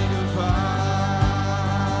like a fire.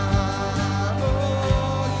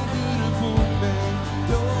 Oh, your beautiful name,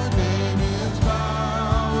 your name is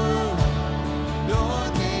power, your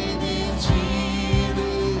name is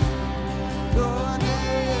healing, your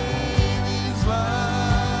name is life.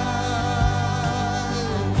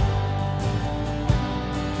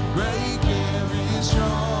 Break every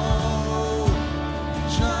stronghold,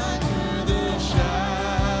 shine through the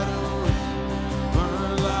shadows,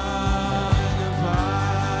 burn like a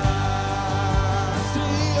fire.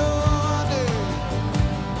 See your name.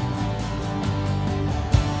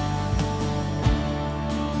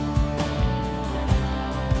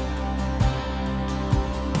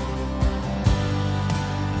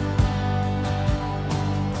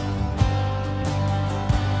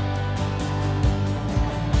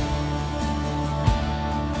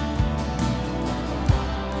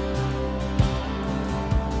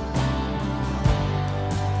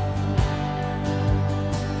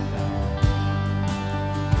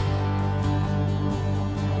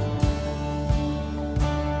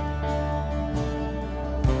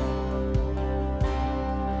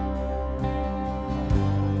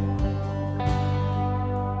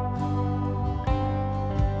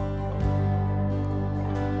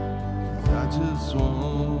 I just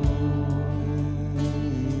want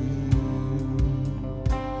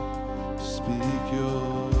to speak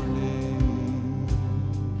your name.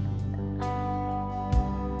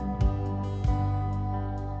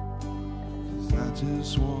 'Cause I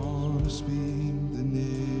just want to speak the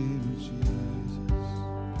name of Jesus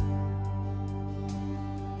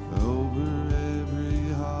over every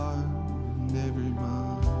heart and every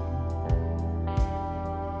mind.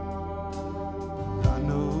 I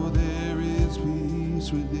know there is peace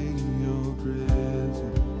within your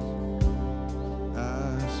presence. I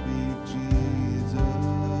speak Jesus.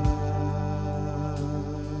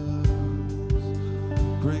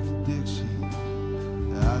 Break addiction.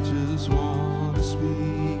 I just want to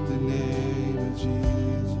speak the name of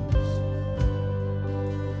Jesus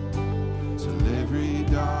till every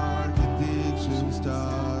dark addiction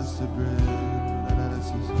starts to break.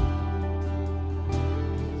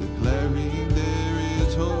 Declaring there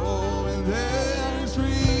is hope and there is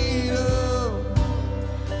freedom.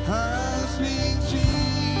 I speak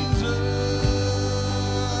Jesus.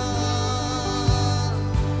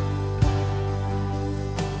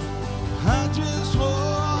 I just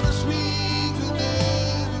want to speak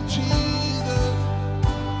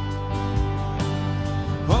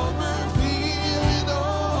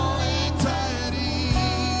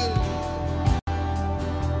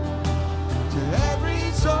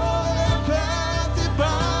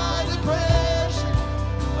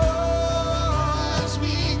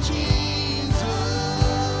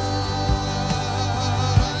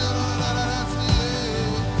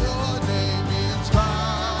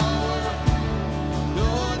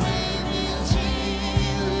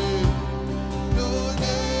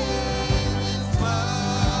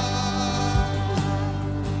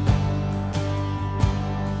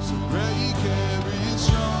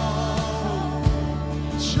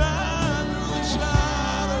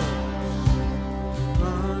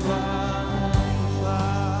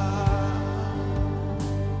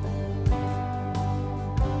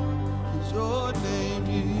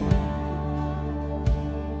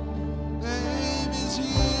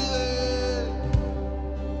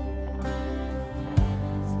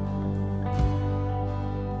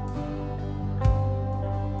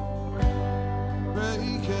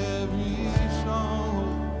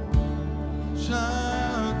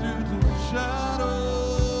shine through the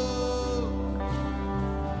shadows.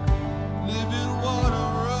 Living water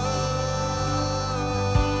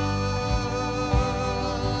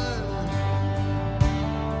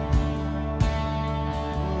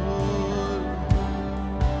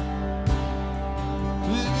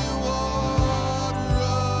living water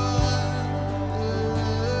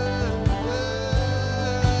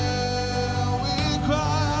we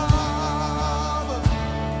cry.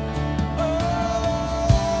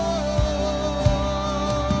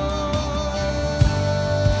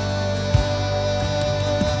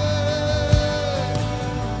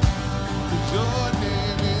 Your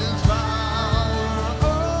name is power.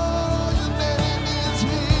 Oh, your name is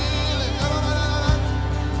healing.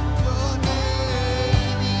 Your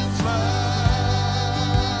name is life.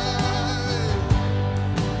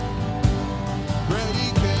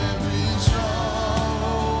 Break every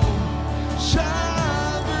stronghold.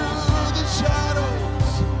 Shine through the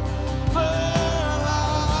shadows. Burn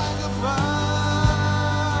like a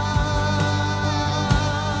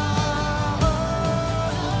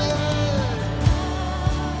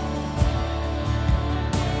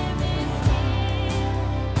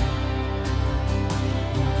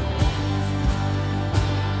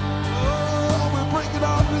Oh, we're breaking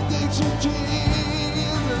off addiction,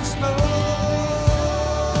 Jesus. No,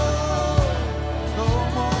 no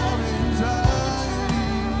more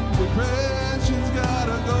anxiety. Depression's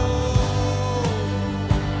gotta go.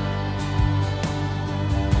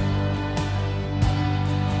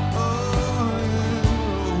 Oh,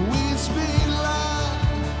 yeah. We speak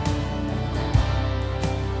life.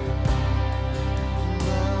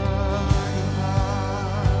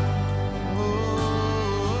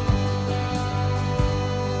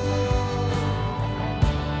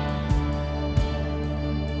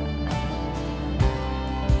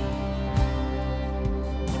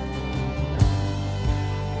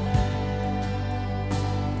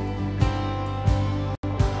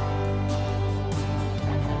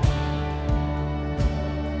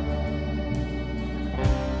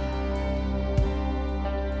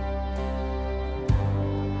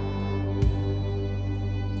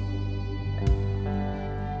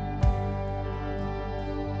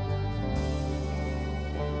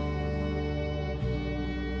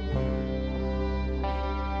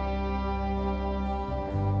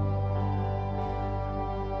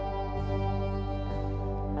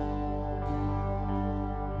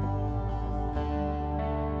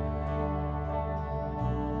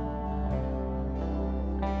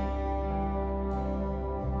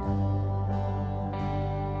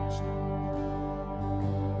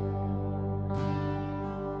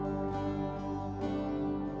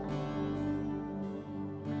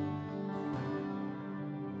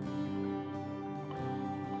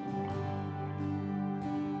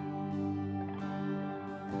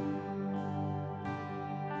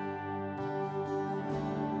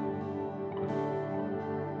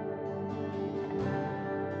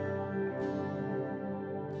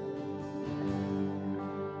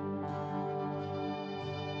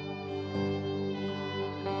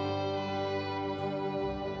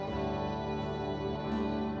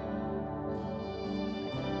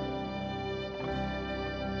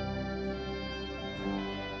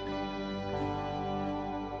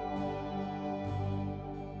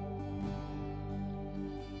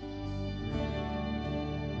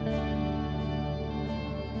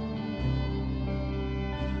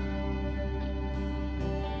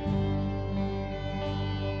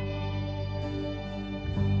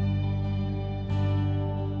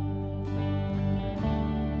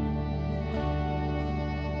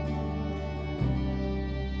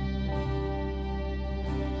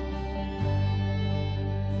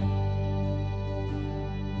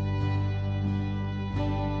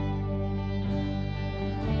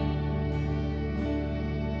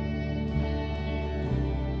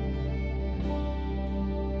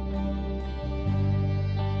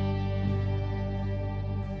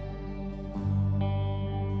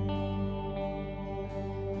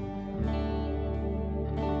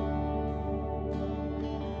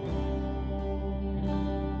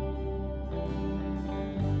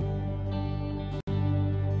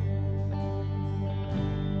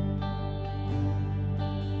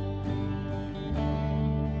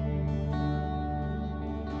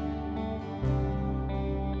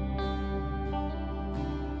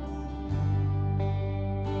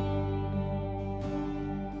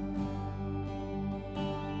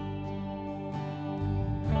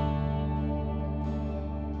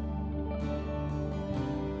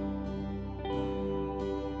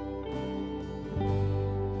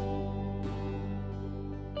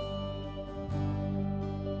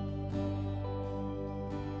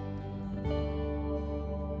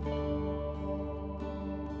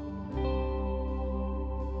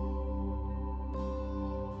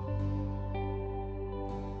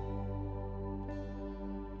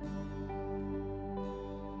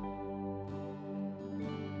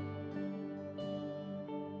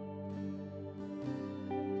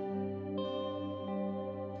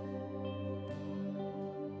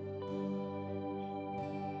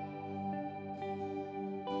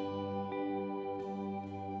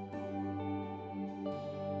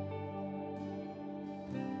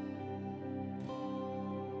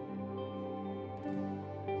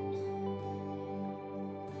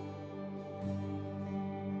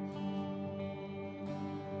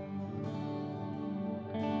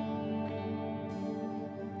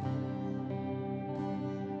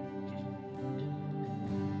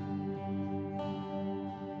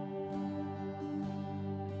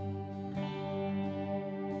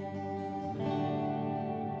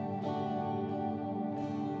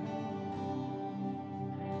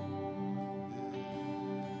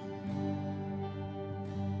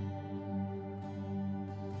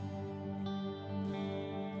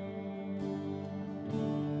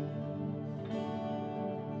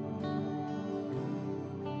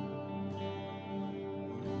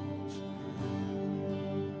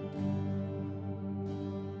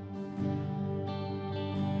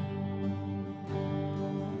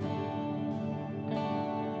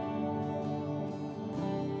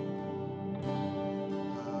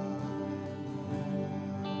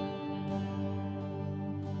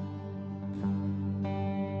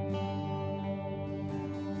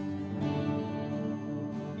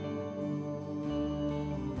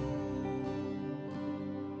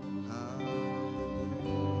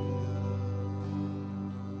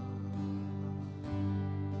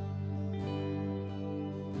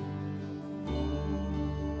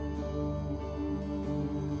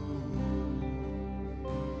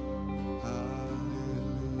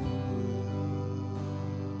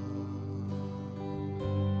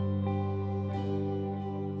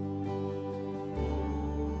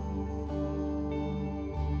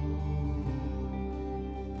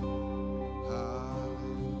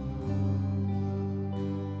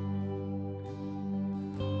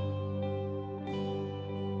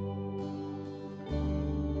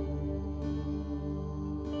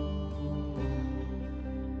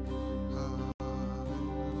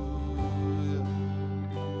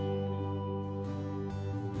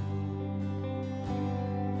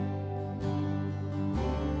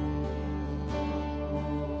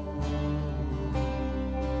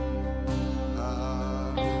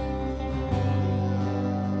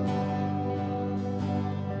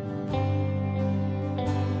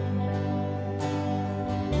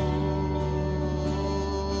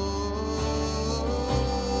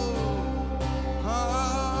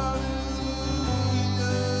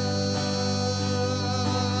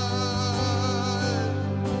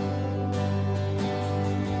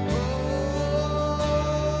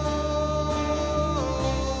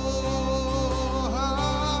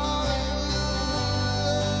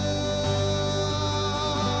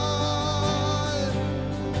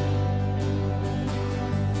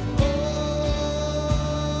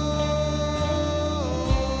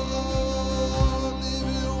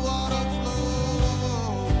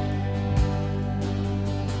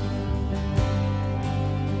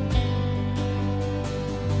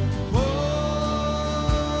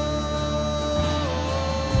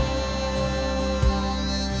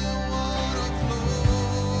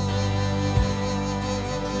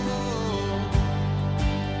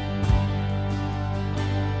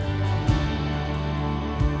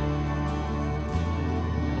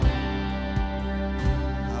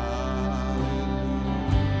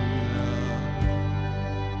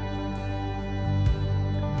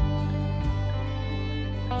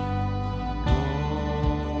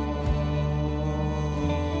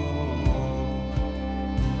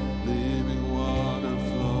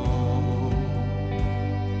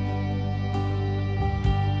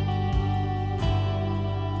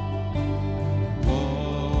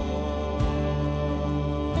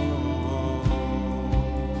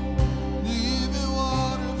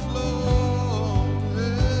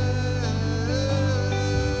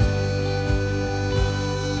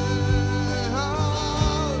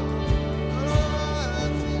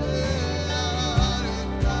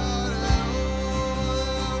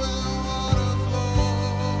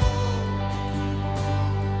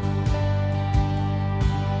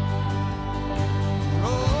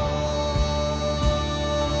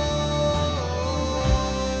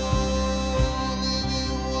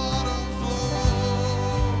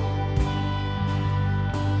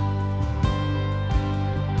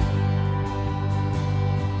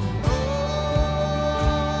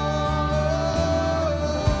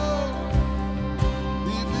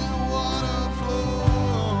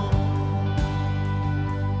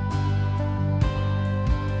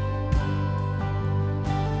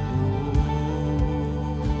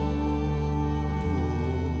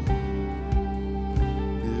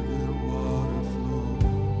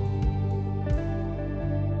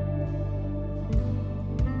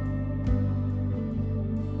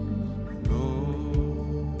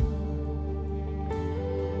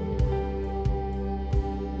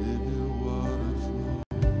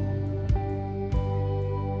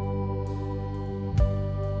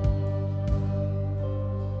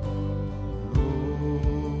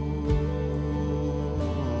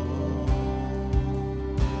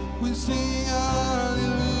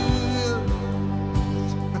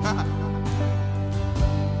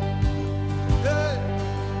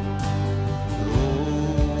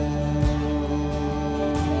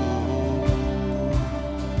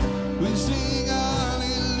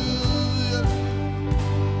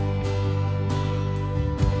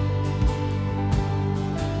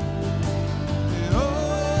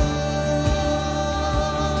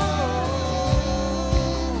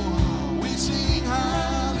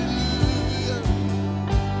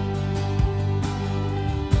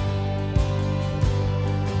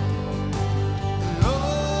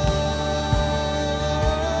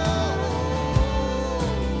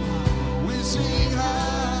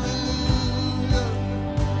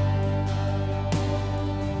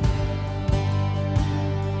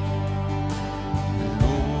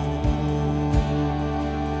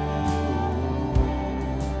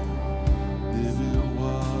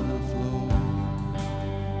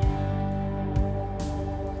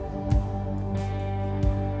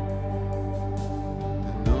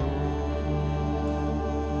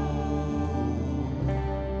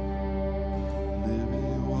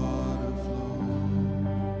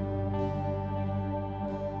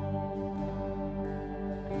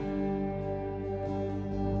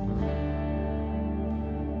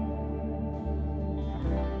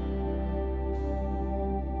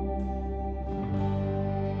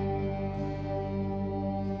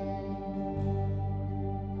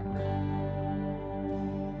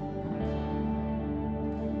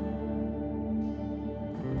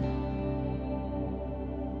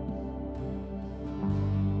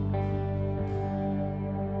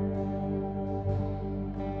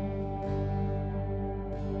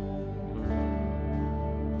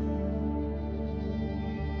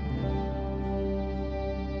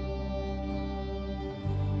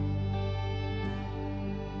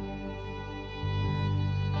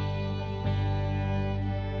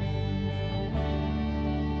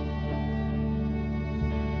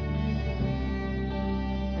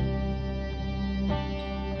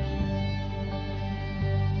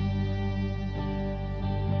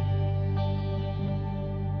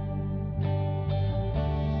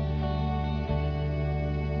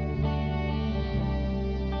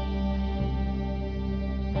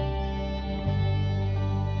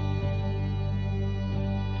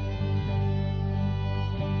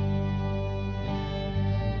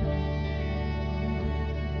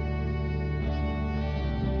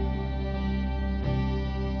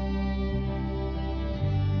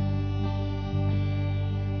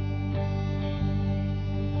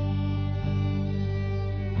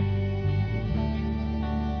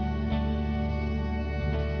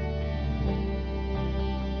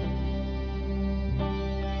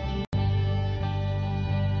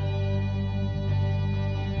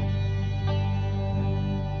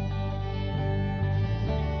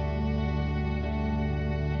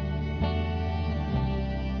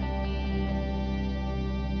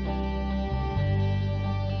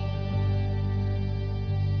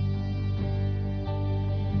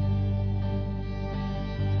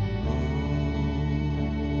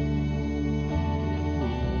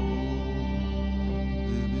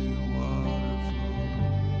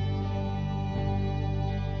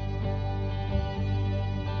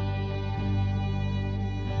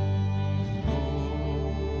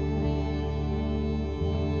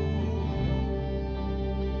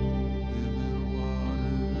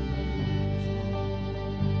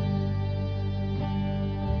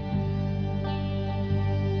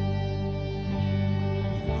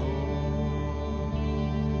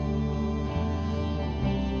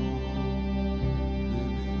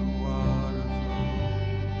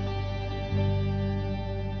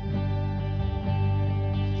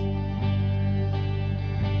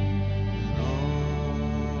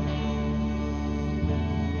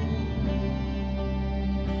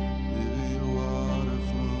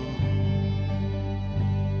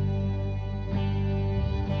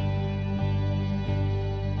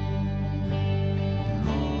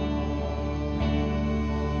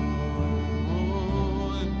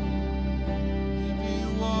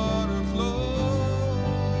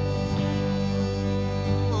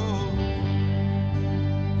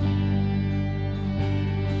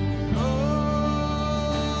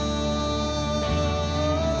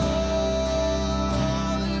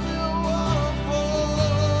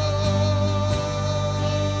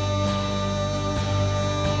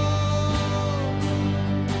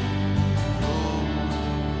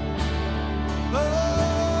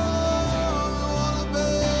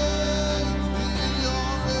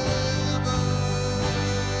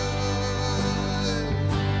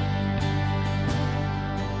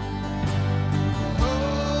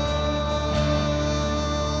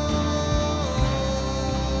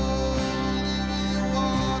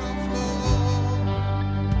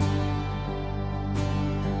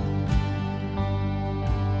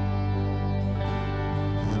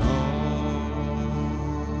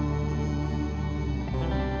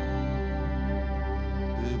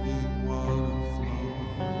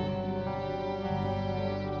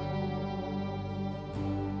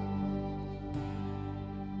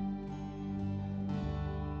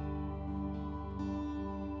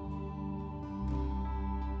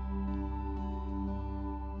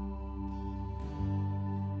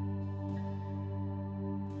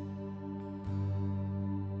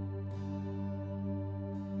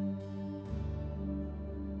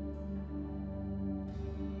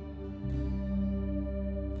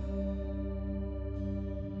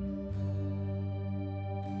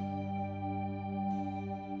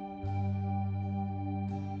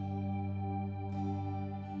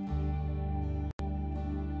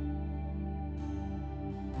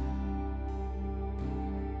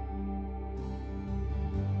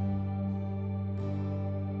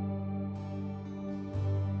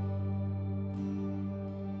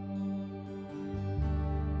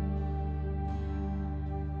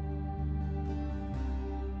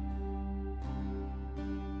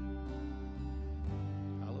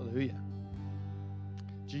 Hallelujah.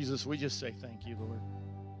 Jesus, we just say thank you, Lord.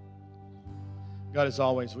 God, as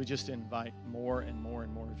always, we just invite more and more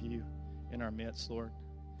and more of you in our midst, Lord.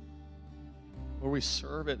 Lord, we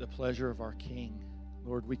serve at the pleasure of our King.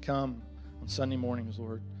 Lord, we come on Sunday mornings,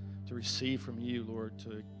 Lord, to receive from you, Lord,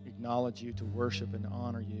 to acknowledge you, to worship and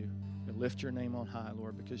honor you, to lift your name on high,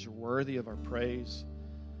 Lord, because you're worthy of our praise,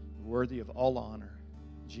 you're worthy of all honor.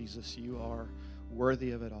 Jesus, you are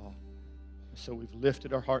worthy of it all. So we've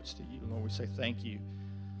lifted our hearts to you, Lord. We say thank you.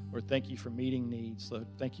 Lord, thank you for meeting needs. Lord,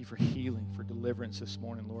 thank you for healing, for deliverance this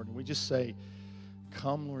morning, Lord. And we just say,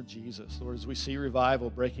 come, Lord Jesus. Lord, as we see revival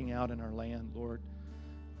breaking out in our land, Lord,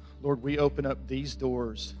 we open up these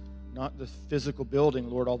doors, not the physical building,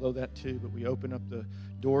 Lord, although that too, but we open up the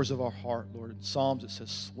doors of our heart, Lord. In Psalms it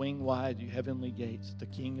says, swing wide, you heavenly gates, that the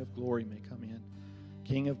King of glory may come in.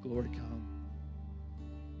 King of glory, come.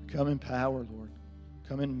 Come in power, Lord.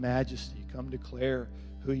 Come in majesty. Come declare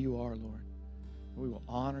who you are, Lord. We will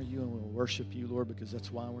honor you and we will worship you, Lord, because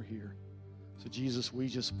that's why we're here. So, Jesus, we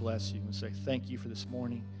just bless you and say thank you for this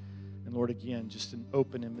morning. And, Lord, again, just an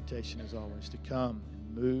open invitation as always to come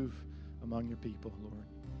and move among your people, Lord.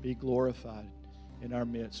 Be glorified in our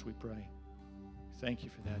midst, we pray. Thank you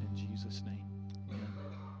for that in Jesus' name. Amen.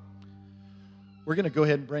 We're going to go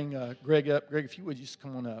ahead and bring Greg up. Greg, if you would just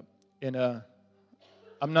come on up. And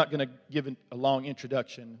I'm not going to give a long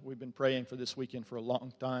introduction. We've been praying for this weekend for a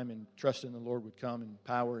long time and trusting the Lord would come in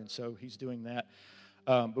power, and so he's doing that.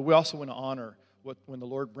 But we also want to honor when the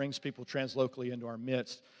Lord brings people translocally into our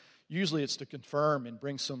midst. Usually it's to confirm and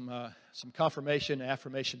bring some confirmation and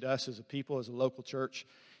affirmation to us as a people, as a local church.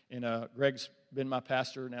 And Greg's been my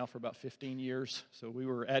pastor now for about 15 years, so we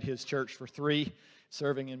were at his church for 3,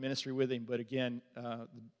 serving in ministry with him. But again, the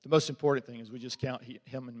most important thing is we just count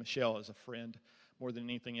him and Michelle as a friend more than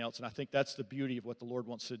anything else. And I think that's the beauty of what the Lord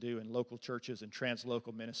wants to do in local churches and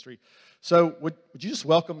translocal ministry. So would you just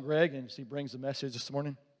welcome Greg as he brings the message this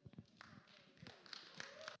morning?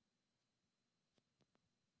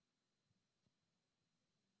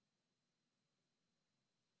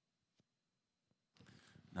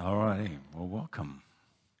 All righty. Well, welcome.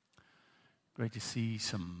 Great to see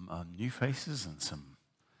some new faces and some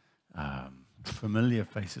familiar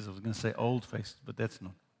faces. I was going to say old faces, but that's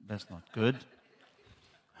not good.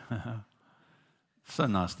 So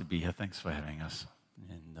nice to be here. Thanks for having us.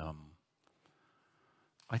 And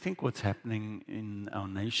I think what's happening in our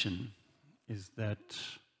nation is that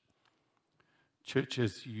church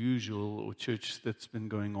as usual, or church that's been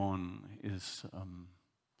going on, is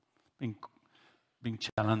being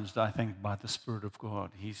challenged, I think, by the Spirit of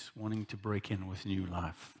God. He's wanting to break in with new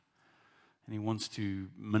life. And he wants to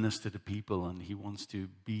minister to people, and he wants to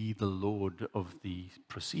be the Lord of the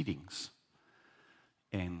proceedings.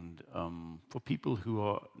 And for people who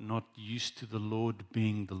are not used to the Lord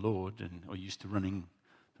being the Lord and are used to running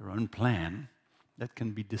their own plan, that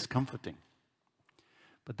can be discomforting.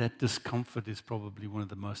 But that discomfort is probably one of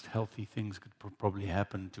the most healthy things that could probably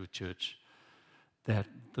happen to a church, that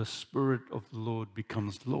the Spirit of the Lord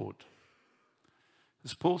becomes Lord.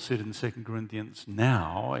 As Paul said in 2 Corinthians,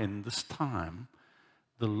 now, in this time,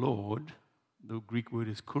 the Lord, the Greek word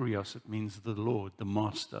is kurios, it means the Lord, the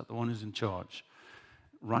Master, the one who's in charge.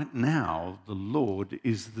 Right now, the Lord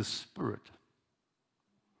is the Spirit.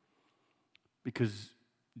 Because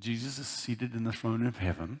Jesus is seated in the throne of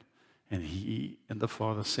heaven, and he and the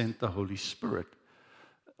Father sent the Holy Spirit,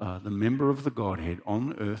 the member of the Godhead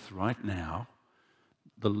on earth right now.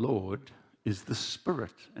 The Lord is the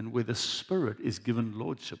Spirit, and where the Spirit is given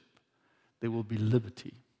lordship, there will be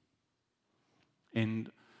liberty.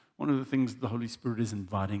 And one of the things the Holy Spirit is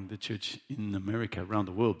inviting the church in America, around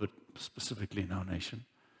the world, but specifically in our nation,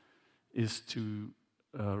 is to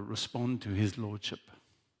respond to his lordship.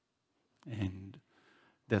 And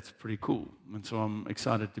that's pretty cool. And so I'm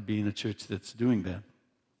excited to be in a church that's doing that.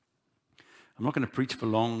 I'm not going to preach for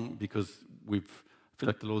long because I feel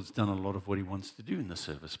like the Lord's done a lot of what he wants to do in the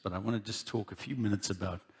service, but I want to just talk a few minutes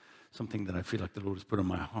about something that I feel like the Lord has put on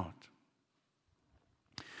my heart.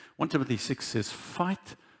 1 Timothy 6 says,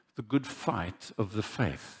 fight the good fight of the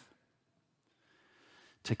faith.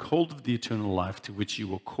 Take hold of the eternal life to which you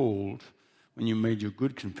were called when you made your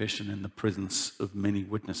good confession in the presence of many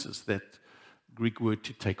witnesses. That Greek word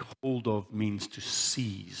to take hold of means to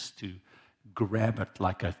seize, to grab it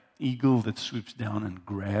like an eagle that swoops down and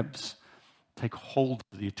grabs. Take hold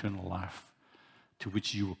of the eternal life to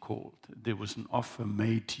which you were called. There was an offer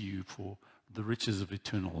made to you for the riches of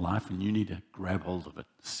eternal life, and you need to grab hold of it,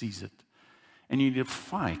 seize it. And you need to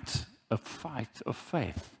fight a fight of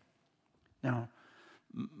faith. Now,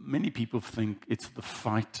 many people think it's the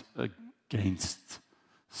fight against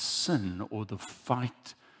sin or the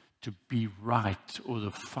fight to be right or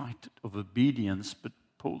the fight of obedience, but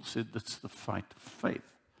Paul said that's the fight of faith.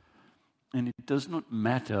 And it does not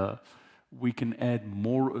matter, we can add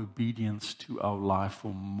more obedience to our life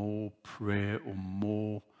or more prayer or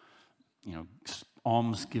more,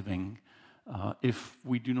 almsgiving. If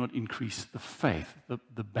we do not increase the faith,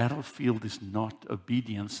 the battlefield is not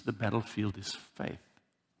obedience, the battlefield is faith.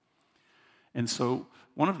 And so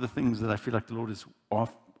one of the things that I feel like the Lord is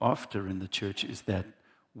after in the church is that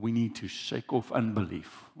we need to shake off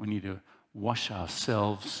unbelief. We need to wash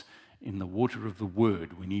ourselves in the water of the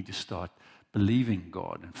Word. We need to start believing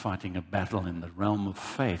God and fighting a battle in the realm of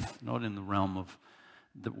faith, not in the realm of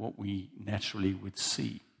what we naturally would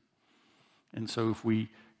see. And so if we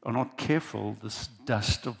are not careful, this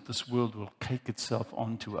dust of this world will cake itself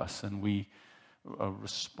onto us, and we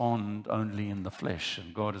respond only in the flesh.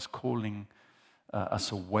 And God is calling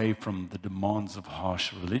us away from the demands of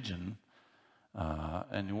harsh religion,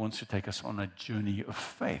 and He wants to take us on a journey of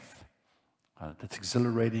faith that's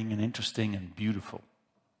exhilarating and interesting and beautiful.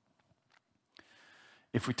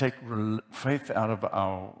 If we take faith out of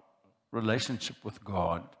our relationship with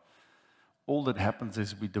God, all that happens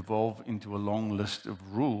is we devolve into a long list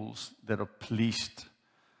of rules that are policed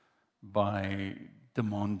by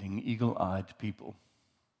demanding, eagle-eyed people.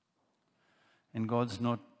 And God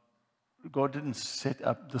didn't set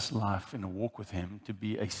up this life in a walk with Him to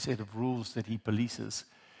be a set of rules that He polices.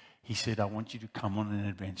 He said, I want you to come on an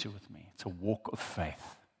adventure with me. It's a walk of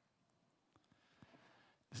faith.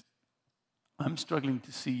 I'm struggling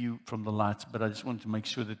to see you from the lights, but I just want to make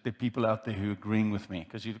sure that there are people out there who are agreeing with me,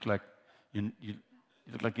 because you look like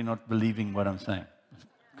you're not believing what I'm saying.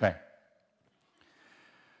 Okay.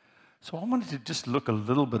 So I wanted to just look a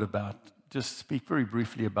little bit just speak very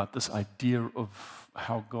briefly about this idea of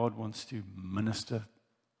how God wants to minister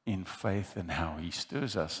in faith and how He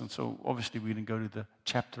stirs us. And so obviously we're going to go to the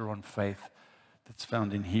chapter on faith that's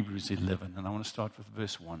found in Hebrews 11, and I want to start with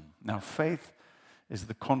verse 1. Now faith is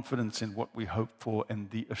the confidence in what we hope for and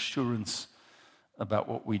the assurance about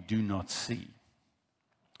what we do not see.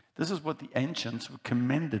 This is what the ancients were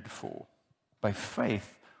commended for. By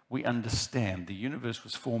faith, we understand the universe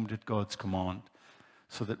was formed at God's command,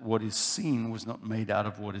 so that what is seen was not made out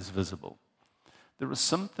of what is visible. There are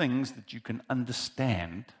some things that you can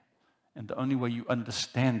understand, and the only way you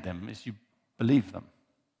understand them is you believe them.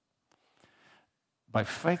 By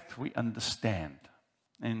faith, we understand.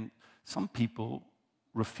 And some people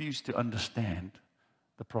refuse to understand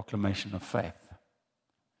the proclamation of faith,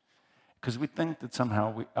 because we think that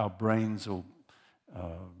somehow our brains or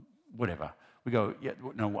whatever, we go, yeah,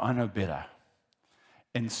 no, I know better.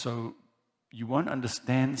 And so you won't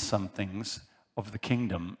understand some things of the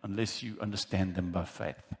kingdom unless you understand them by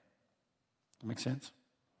faith. That make sense?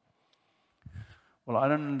 Well, I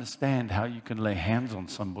don't understand how you can lay hands on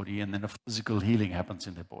somebody and then a physical healing happens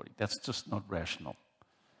in their body. That's just not rational.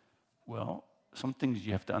 Well, some things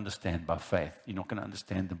you have to understand by faith. You're not going to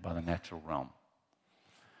understand them by the natural realm.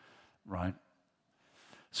 Right?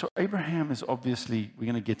 So Abraham is obviously, we're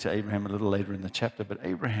going to get to Abraham a little later in the chapter, but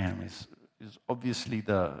Abraham is obviously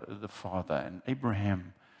the father. And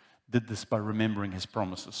Abraham did this by remembering his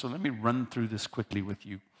promises. So let me run through this quickly with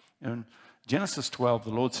you. In Genesis 12,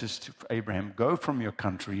 the Lord says to Abraham, go from your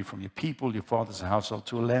country, from your people, your father's household,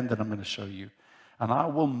 to a land that I'm going to show you. And I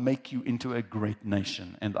will make you into a great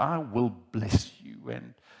nation, and I will bless you,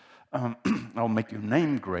 and I'll make your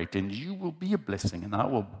name great, and you will be a blessing, and I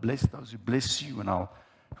will bless those who bless you, and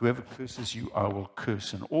whoever curses you, I will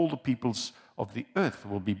curse, and all the peoples of the earth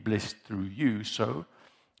will be blessed through you. So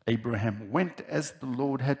Abraham went as the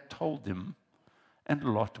Lord had told him, and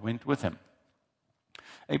Lot went with him.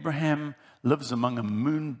 Abraham lives among a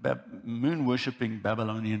moon-worshipping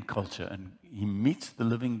Babylonian culture, and he meets the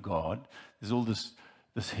living God. There's all this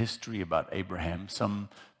history about Abraham.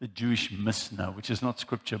 The Jewish Mishnah, which is not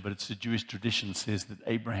scripture, but it's a Jewish tradition, says that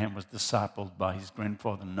Abraham was discipled by his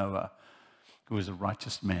grandfather Noah, who was a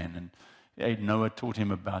righteous man. And Noah taught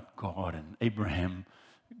him about God, and Abraham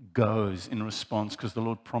goes in response because the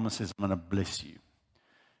Lord promises, I'm going to bless you.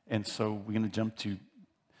 And so we're going to jump to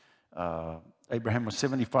Abraham was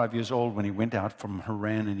 75 years old when he went out from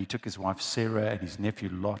Haran, and he took his wife Sarah and his nephew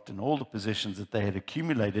Lot and all the possessions that they had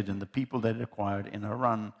accumulated and the people they had acquired in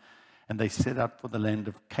Haran, and they set out for the land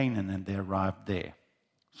of Canaan, and they arrived there.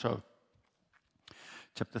 So,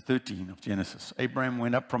 chapter 13 of Genesis. Abraham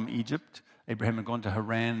went up from Egypt. Abraham had gone to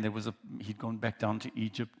Haran. He'd gone back down to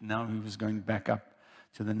Egypt. Now he was going back up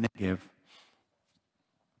to the Negev.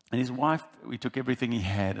 And his wife, he took everything he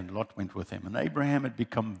had, and Lot went with him. And Abraham had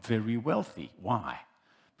become very wealthy. Why?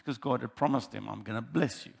 Because God had promised him, I'm going to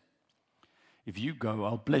bless you. If you go,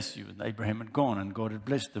 I'll bless you. And Abraham had gone, and God had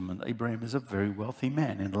blessed him. And Abraham is a very wealthy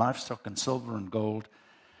man in livestock and silver and gold.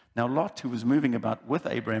 Now Lot, who was moving about with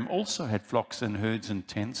Abraham, also had flocks and herds and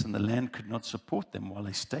tents, and the land could not support them while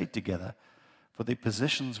they stayed together, for their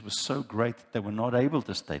possessions were so great that they were not able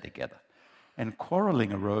to stay together. And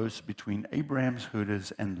quarreling arose between Abraham's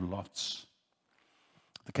herders and Lot's.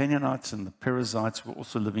 The Canaanites and the Perizzites were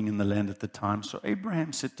also living in the land at the time. So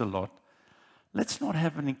Abraham said to Lot, let's not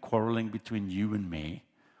have any quarreling between you and me,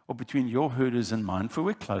 or between your herders and mine, for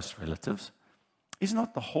we're close relatives. Is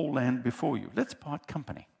not the whole land before you? Let's part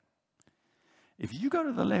company. If you go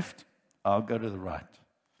to the left, I'll go to the right.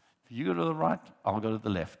 If you go to the right, I'll go to the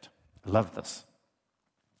left. Love this.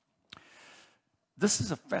 This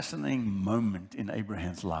is a fascinating moment in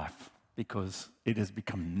Abraham's life because it has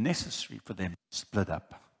become necessary for them to split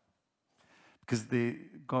up. Because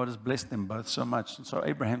God has blessed them both so much. And so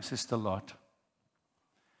Abraham says to Lot,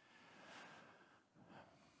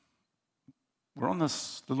 we're on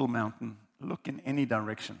this little mountain. Look in any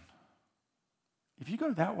direction. If you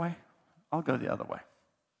go that way, I'll go the other way.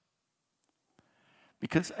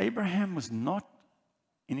 Because Abraham was not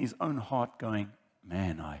in his own heart going,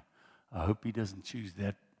 man, I hope he doesn't choose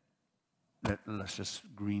that luscious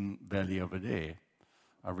green valley over there.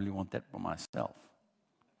 I really want that for myself.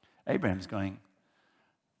 Abraham's going,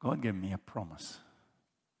 God gave me a promise.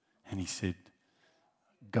 And he said,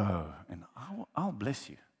 go and I'll bless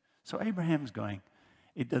you. So Abraham's going,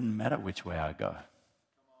 it doesn't matter which way I go.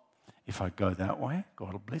 If I go that way,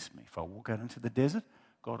 God will bless me. If I walk out into the desert,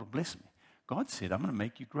 God will bless me. God said, I'm going to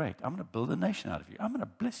make you great. I'm going to build a nation out of you. I'm going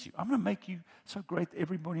to bless you. I'm going to make you so great that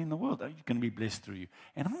everybody in the world, you're going to be blessed through you.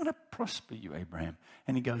 And I'm going to prosper you, Abraham.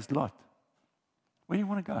 And he goes, Lot, where do you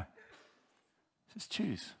want to go? He says,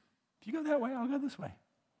 choose. If you go that way, I'll go this way.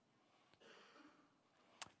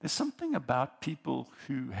 There's something about people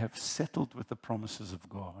who have settled with the promises of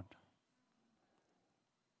God.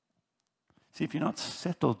 See, if you're not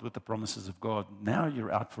settled with the promises of God, now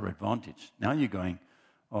you're out for advantage. Now you're going,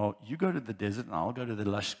 oh, you go to the desert and I'll go to the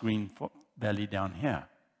lush green valley down here.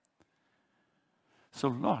 So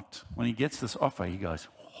Lot, when he gets this offer, he goes,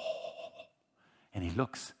 oh, and he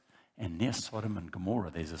looks, and near Sodom and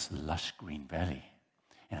Gomorrah, there's this lush green valley,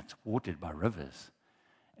 and it's watered by rivers.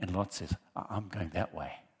 And Lot says, I'm going that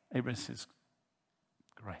way. Abraham says,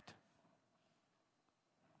 great.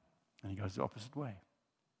 And he goes the opposite way.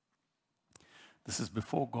 This is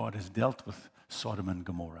before God has dealt with Sodom and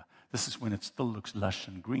Gomorrah. This is when it still looks lush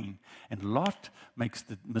and green. And Lot makes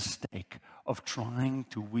the mistake of trying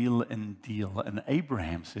to wheel and deal. And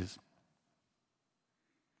Abraham says,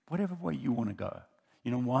 whatever way you want to go.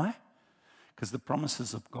 You know why? Because the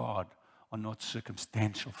promises of God are not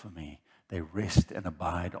circumstantial for me. They rest and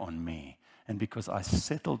abide on me. And because I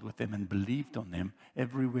settled with them and believed on them,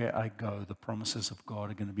 everywhere I go, the promises of God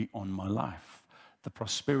are going to be on my life. The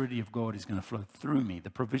prosperity of God is going to flow through me.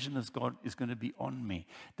 The provision of God is going to be on me.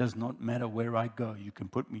 Does not matter where I go. You can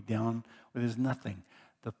put me down where there's nothing.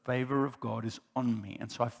 The favor of God is on me.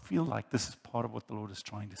 And so I feel like this is part of what the Lord is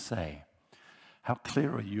trying to say. How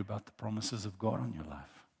clear are you about the promises of God on your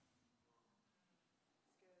life?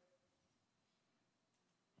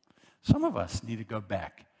 Some of us need to go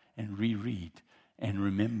back and reread and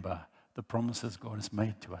remember the promises God has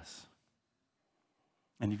made to us.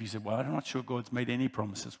 And if you say, well, I'm not sure God's made any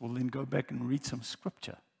promises, well, then go back and read some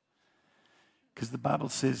scripture. Because the Bible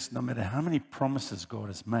says no matter how many promises God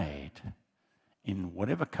has made, in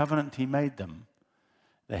whatever covenant he made them,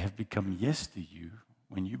 they have become yes to you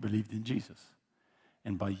when you believed in Jesus.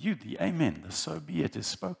 And by you, the amen, the so be it, is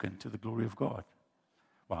spoken to the glory of God.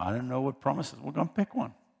 Well, I don't know what promises. Well, go and pick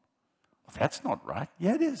one. Well, that's not right.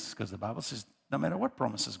 Yeah, it is, because the Bible says no matter what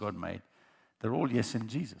promises God made, they're all yes in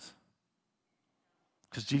Jesus.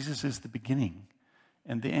 Because Jesus is the beginning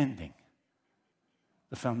and the ending,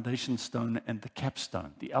 the foundation stone and the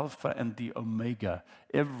capstone, the Alpha and the Omega,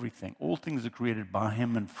 everything. All things are created by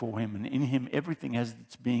him and for him, and in him everything has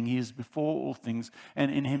its being. He is before all things,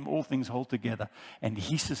 and in him all things hold together, and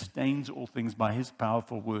he sustains all things by his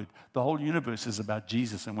powerful word. The whole universe is about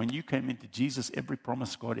Jesus, and when you came into Jesus, every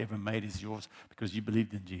promise God ever made is yours because you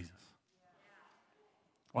believed in Jesus.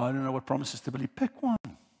 Well, I don't know what promises to believe. Pick one.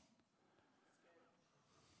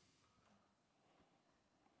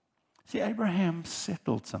 See, Abraham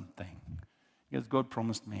settled something. He goes, God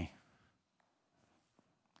promised me.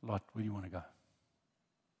 Lot, where do you want to go?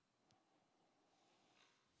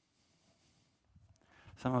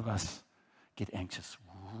 Some of us get anxious.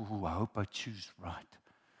 Ooh, I hope I choose right.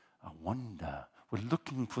 I wonder. We're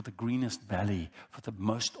looking for the greenest valley, for the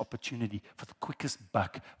most opportunity, for the quickest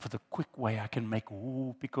buck, for the quick way I can make,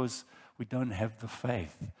 because we don't have the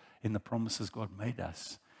faith in the promises God made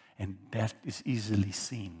us. And that is easily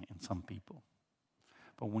seen in some people.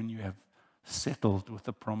 But when you have settled with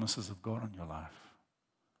the promises of God on your life,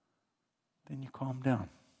 then you calm down.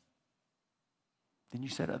 Then you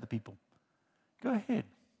say to other people, go ahead.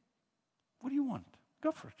 What do you want?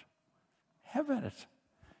 Go for it. Have at it.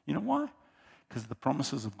 You know why? Because the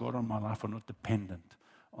promises of God on my life are not dependent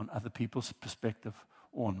on other people's perspective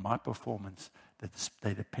or on my performance.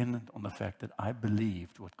 They're dependent on the fact that I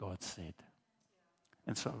believed what God said.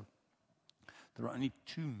 And so, there are only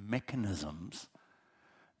two mechanisms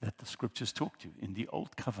that the scriptures talk to. In the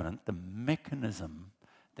Old Covenant, the mechanism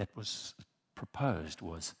that was proposed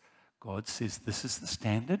was God says, this is the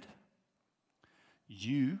standard.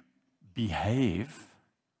 You behave,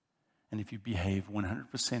 and if you behave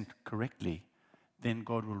 100% correctly, then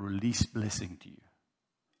God will release blessing to you.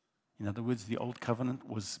 In other words, the Old Covenant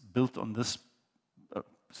was built on this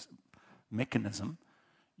mechanism.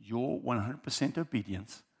 Your 100%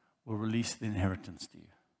 obedience will release the inheritance to you.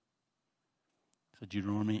 So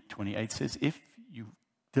Deuteronomy 28 says, if you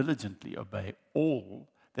diligently obey all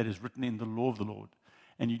that is written in the law of the Lord,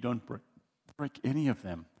 and you don't break any of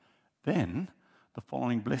them, then the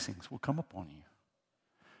following blessings will come upon you.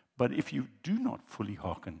 But if you do not fully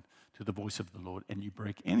hearken to the voice of the Lord, and you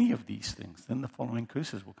break any of these things, then the following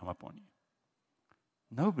curses will come upon you.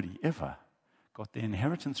 Nobody ever got their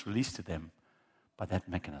inheritance released to them by that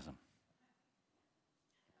mechanism.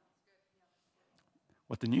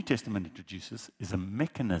 What the New Testament introduces is a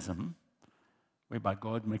mechanism whereby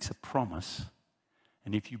God makes a promise,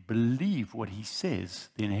 and if you believe what he says,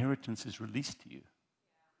 the inheritance is released to you.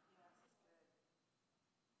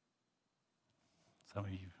 Some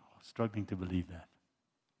of you are struggling to believe that.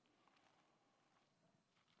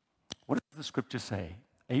 What does the scripture say?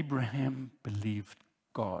 Abraham believed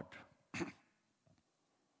God,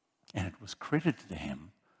 and it was credited to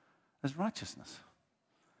him as righteousness.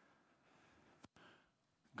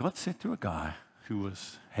 God said to a guy who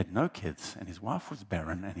had no kids, and his wife was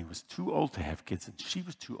barren, and he was too old to have kids, and she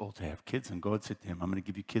was too old to have kids, and God said to him, I'm going to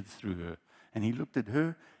give you kids through her. And he looked at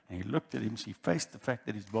her, and he looked at him. She faced the fact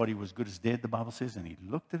that his body was good as dead, the Bible says, and he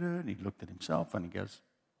looked at her, and he looked at himself, and he goes,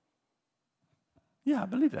 yeah, I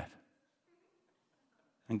believe that.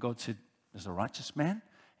 And God said, there's a righteous man,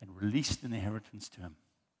 and released an inheritance to him.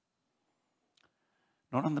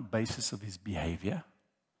 Not on the basis of his behavior.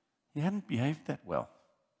 He hadn't behaved that well.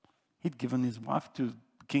 He'd given his wife to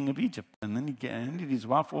the king of Egypt, and then he handed his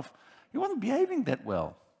wife off. He wasn't behaving that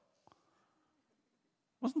well.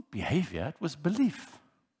 It wasn't behavior, it was belief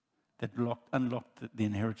that unlocked the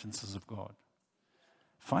inheritances of God.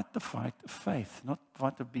 Fight the fight of faith, not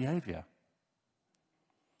fight of behavior.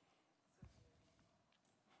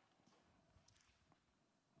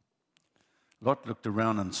 Lot looked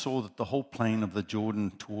around and saw that the whole plain of the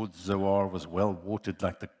Jordan towards Zoar was well watered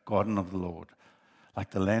like the garden of the Lord,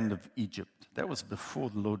 like the land of Egypt. That was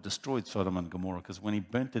before the Lord destroyed Sodom and Gomorrah, because when he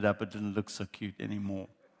burnt it up, it didn't look so cute anymore.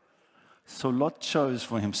 So Lot chose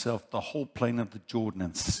for himself the whole plain of the Jordan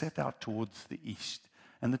and set out towards the east.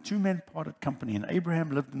 And the two men parted company, and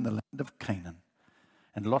Abraham lived in the land of Canaan,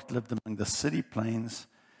 and Lot lived among the city plains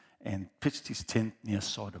and pitched his tent near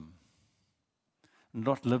Sodom. And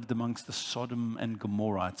Lot lived amongst the Sodom and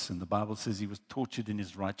Gomorrites, and the Bible says he was tortured in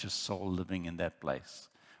his righteous soul living in that place.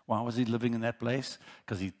 Why was he living in that place?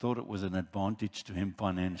 Because he thought it was an advantage to him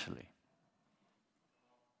financially.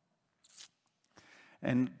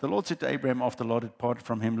 And the Lord said to Abraham after Lot had parted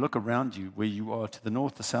from him, look around you where you are, to the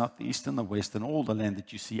north, the south, the east, and the west, and all the land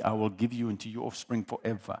that you see, I will give you and to your offspring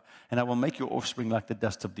forever. And I will make your offspring like the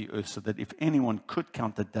dust of the earth, so that if anyone could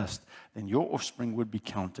count the dust, then your offspring would be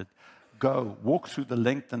counted. Go, walk through the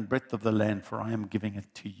length and breadth of the land, for I am giving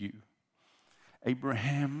it to you.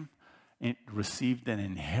 Abraham received an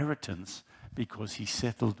inheritance because he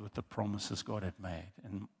settled with the promises God had made.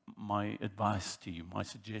 And my advice to you, my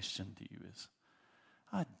suggestion to you is,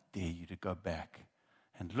 I dare you to go back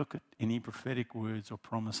and look at any prophetic words or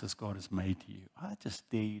promises God has made to you. I just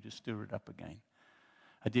dare you to stir it up again.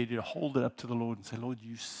 I dare you to hold it up to the Lord and say, Lord,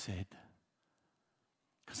 you said.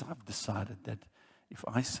 Because I've decided that if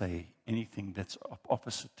I say anything that's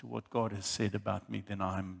opposite to what God has said about me, then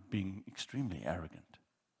I'm being extremely arrogant.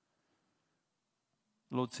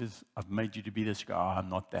 The Lord says, I've made you to be this. You go, I'm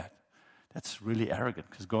not that. That's really arrogant,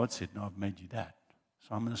 because God said, no, I've made you that.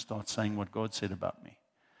 So I'm going to start saying what God said about me.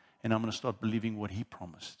 And I'm going to start believing what he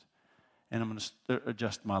promised. And I'm going to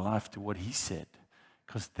adjust my life to what he said.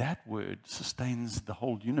 Because that word sustains the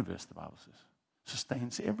whole universe, the Bible says.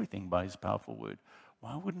 sustains everything by his powerful word.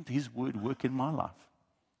 Why wouldn't his word work in my life?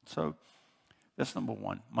 So that's number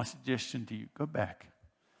one. My suggestion to you, go back.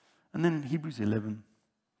 And then Hebrews 11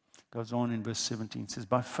 goes on in verse 17. It says,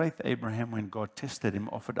 by faith Abraham, when God tested him,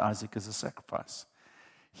 offered Isaac as a sacrifice.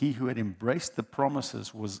 He who had embraced the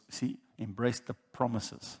promises embraced the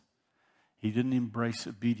promises. He didn't embrace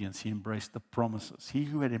obedience, he embraced the promises. He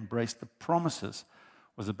who had embraced the promises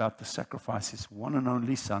was about to sacrifice his one and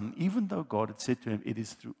only son, even though God had said to him, it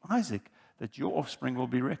is through Isaac that your offspring will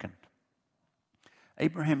be reckoned.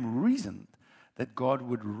 Abraham reasoned that God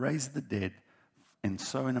would raise the dead, and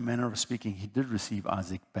so in a manner of speaking, he did receive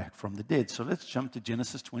Isaac back from the dead. So let's jump to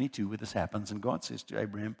Genesis 22 where this happens, and God says to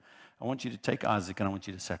Abraham, I want you to take Isaac and I want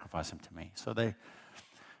you to sacrifice him to me. So the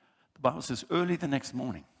Bible says early the next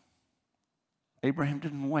morning, Abraham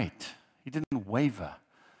didn't wait. He didn't waver.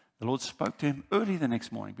 The Lord spoke to him early the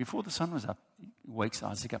next morning. Before the sun was up, he wakes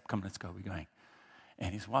Isaac up. Come, let's go, we're going.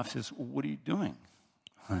 And his wife says, what are you doing,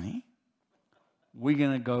 honey? We're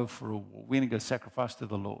going to go for a war. We're going to go sacrifice to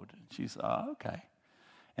the Lord. And she's, okay.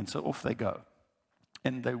 And so off they go.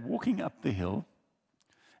 And they're walking up the hill.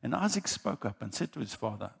 And Isaac spoke up and said to his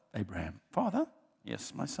father, Abraham, Father,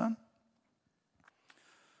 yes, my son.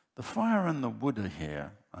 The fire and the wood are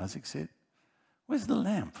here, Isaac said. Where's the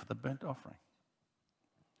lamb for the burnt offering?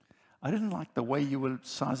 I didn't like the way you were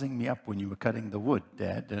sizing me up when you were cutting the wood,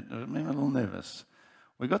 Dad. It made me a little nervous.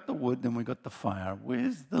 We got the wood and we got the fire.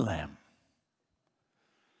 Where's the lamb?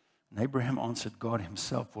 And Abraham answered, God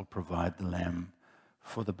himself will provide the lamb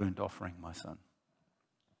for the burnt offering, my son.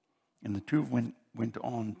 And the two went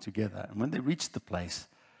on together. And when they reached the place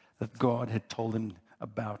that God had told him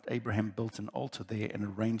about, Abraham built an altar there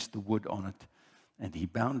and arranged the wood on it. And he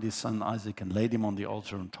bound his son Isaac and laid him on the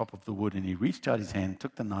altar on top of the wood. And he reached out his hand,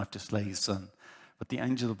 took the knife to slay his son. But the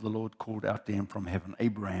angel of the Lord called out to him from heaven,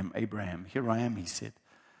 Abraham, Abraham, here I am, he said.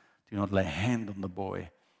 Do not lay a hand on the boy.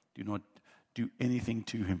 Do not do anything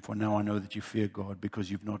to him. For now I know that you fear God,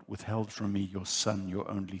 because you've not withheld from me your son, your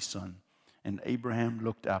only son. And Abraham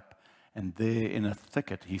looked up, and there in a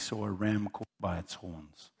thicket he saw a ram caught by its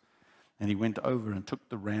horns. And he went over and took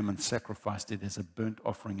the ram and sacrificed it as a burnt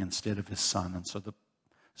offering instead of his son. And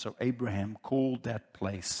so Abraham called that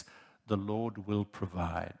place, the Lord will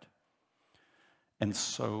provide. And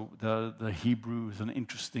so the Hebrew is an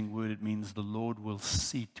interesting word. It means the Lord will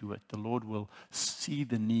see to it. The Lord will see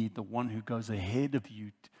the need, the one who goes ahead of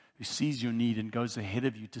you, who sees your need and goes ahead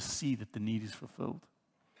of you to see that the need is fulfilled.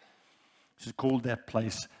 He's called that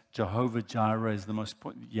place Jehovah Jireh, is the most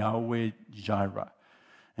important, Yahweh Jireh.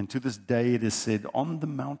 And to this day it is said, on the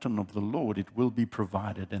mountain of the Lord it will be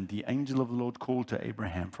provided. And the angel of the Lord called to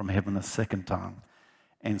Abraham from heaven a second time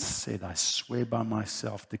and said, I swear by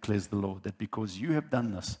myself, declares the Lord, that because you have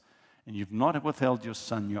done this and you've not withheld your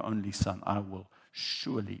son, your only son, I will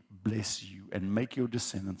surely bless you and make your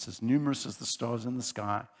descendants as numerous as the stars in the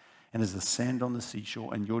sky and as the sand on the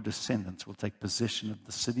seashore. And your descendants will take possession of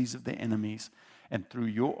the cities of their enemies. And through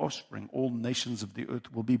your offspring, all nations of the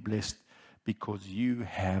earth will be blessed, because you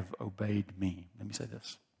have obeyed me. Let me say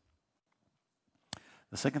this.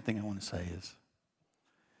 The second thing I want to say is,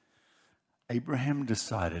 Abraham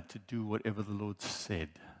decided to do whatever the Lord said,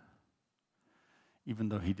 even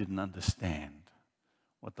though he didn't understand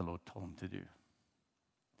what the Lord told him to do.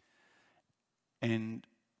 And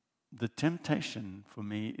the temptation for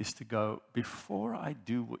me is to go, before I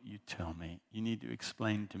do what you tell me, you need to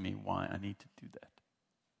explain to me why I need to do that.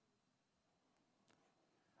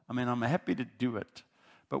 I mean, I'm happy to do it,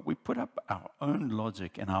 but we put up our own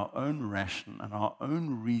logic and our own ration and our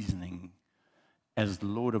own reasoning as the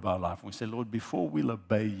Lord of our life. And we say, Lord, before we'll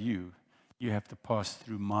obey you, you have to pass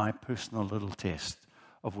through my personal little test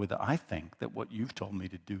of whether I think that what you've told me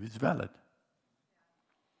to do is valid.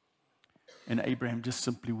 And Abraham just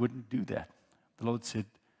simply wouldn't do that. The Lord said,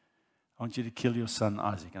 I want you to kill your son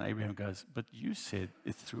Isaac. And Abraham goes, but you said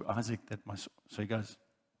it's through Isaac that my son. So he goes,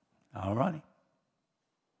 all righty.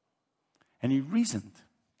 And he reasoned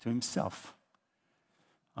to himself,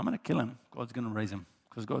 I'm going to kill him. God's going to raise him.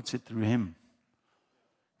 Because God said through him,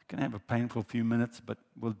 you can have a painful few minutes, but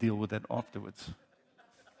we'll deal with that afterwards.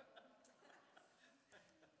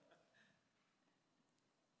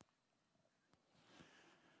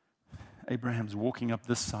 Abraham's walking up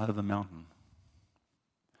this side of the mountain.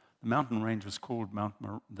 The mountain range was called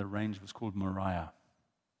Moriah.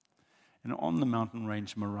 And on the mountain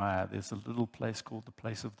range Moriah, there's a little place called the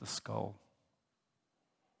place of the skull,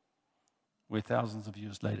 where thousands of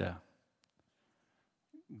years later,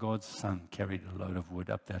 God's son carried a load of wood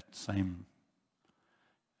up that same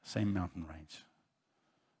mountain range.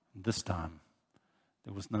 And this time,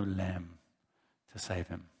 there was no lamb to save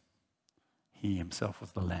him. He himself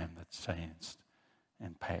was the lamb that changed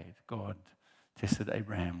and paid. God tested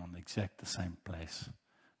Abraham on the same place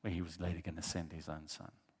where he was later going to send his own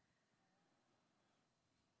son.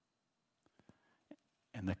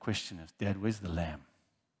 And the question is, Dad, where's the lamb?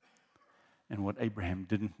 And what Abraham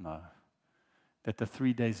didn't know, that the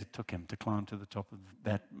 3 days it took him to climb to the top of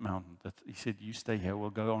that mountain, that he said, you stay here,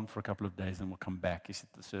 we'll go on for a couple of days and we'll come back, he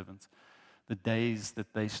said to the servants. The days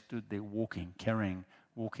that they stood there walking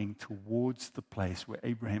towards the place where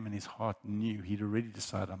Abraham in his heart knew he'd already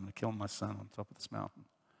decided, I'm going to kill my son on top of this mountain.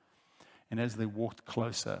 And as they walked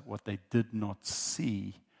closer, what they did not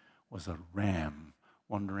see was a ram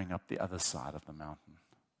wandering up the other side of the mountain.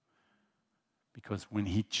 Because when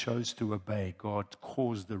he chose to obey, God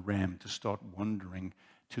caused the ram to start wandering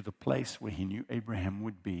to the place where he knew Abraham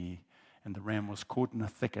would be. And the ram was caught in a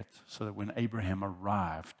thicket, so that when Abraham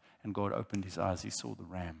arrived and God opened his eyes, he saw the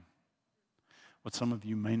ram. What some of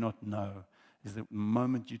you may not know is that the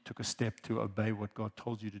moment you took a step to obey what God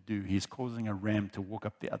told you to do, He's causing a ram to walk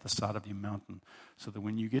up the other side of your mountain, so that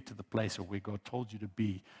when you get to the place where God told you to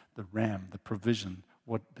be, the ram, the provision,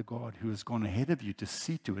 what the God who has gone ahead of you to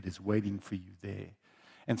see to it is waiting for you there.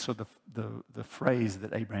 And so the phrase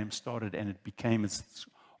that Abraham started, and it became, it's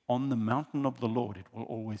on the mountain of the Lord, it will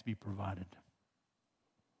always be provided.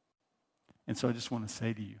 And so I just want to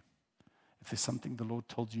say to you, if there's something the Lord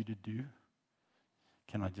told you to do,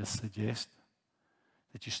 can I just suggest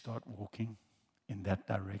that you start walking in that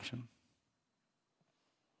direction?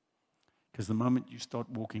 Because the moment you start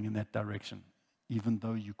walking in that direction, even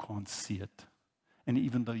though you can't see it, and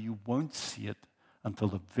even though you won't see it until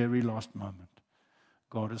the very last moment,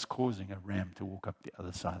 God is causing a ram to walk up the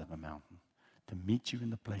other side of a mountain to meet you in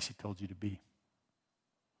the place He told you to be.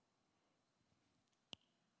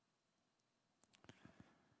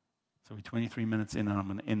 So we're 23 minutes in, and I'm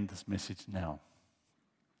going to end this message now.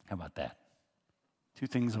 How about that? 2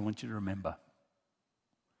 things I want you to remember.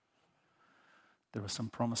 There are some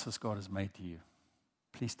promises God has made to you.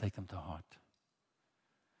 Please take them to heart.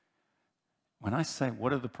 When I say,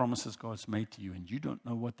 what are the promises God's made to you, and you don't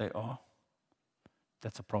know what they are,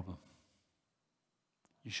 that's a problem.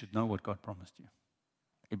 You should know what God promised you.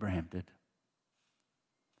 Abraham did.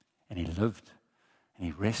 And he lived, and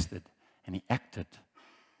he rested, and he acted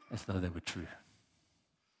as though they were true.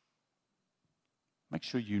 Make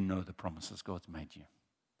sure you know the promises God's made you.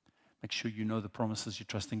 Make sure you know the promises you're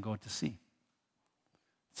trusting God to see.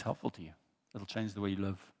 It's helpful to you. It'll change the way you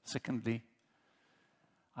live. Secondly,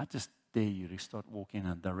 I just dare you to start walking in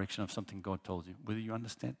a direction of something God told you, whether you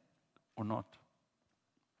understand or not.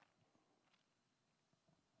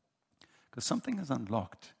 Because something is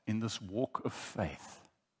unlocked in this walk of faith.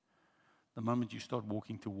 The moment you start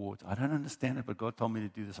walking towards, I don't understand it, but God told me to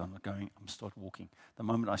do this, I'm start walking. The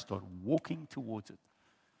moment I start walking towards it,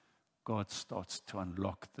 God starts to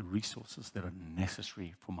unlock the resources that are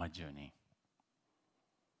necessary for my journey.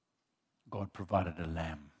 God provided a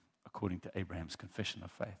lamb according to Abraham's confession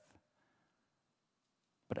of faith.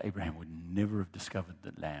 But Abraham would never have discovered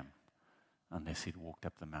the lamb unless he'd walked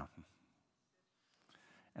up the mountain.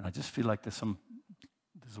 And I just feel like there's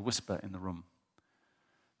a whisper in the room.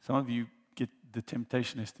 Some of you get, the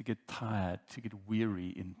temptation is to get tired, to get weary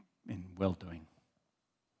in well-doing.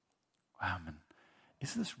 Wow, man,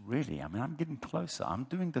 is this really? I mean, I'm getting closer. I'm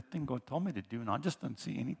doing the thing God told me to do, and I just don't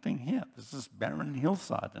see anything here. This is barren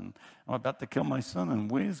hillside, and I'm about to kill my son, and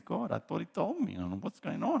where's God? I thought He told me, and what's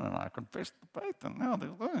going on? And I confessed the faith, and now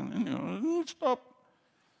there's stop.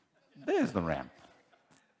 There's the ram.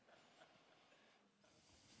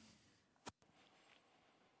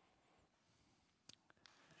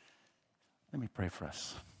 Let me pray for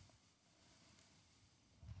us.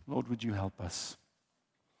 Lord, would you help us?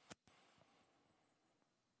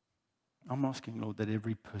 I'm asking, Lord, that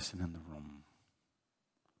every person in the room,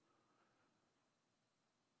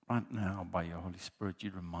 right now, by your Holy Spirit,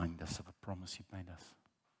 you remind us of a promise you've made us.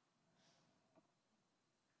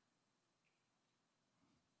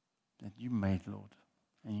 That you made, Lord,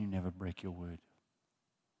 and you never break your word.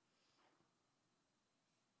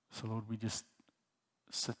 So, Lord, we just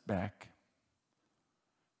sit back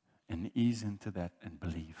and ease into that and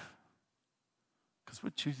believe. Because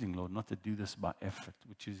we're choosing, Lord, not to do this by effort.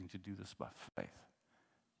 We're choosing to do this by faith.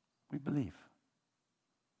 We believe.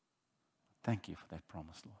 Thank you for that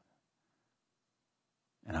promise, Lord.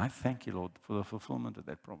 And I thank you, Lord, for the fulfillment of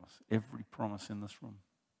that promise. Every promise in this room.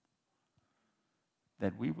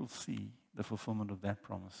 That we will see the fulfillment of that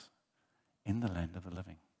promise in the land of the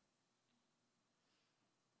living.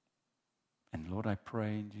 And Lord, I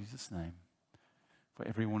pray in Jesus' name, for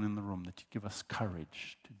everyone in the room, that you give us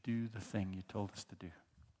courage to do the thing you told us to do.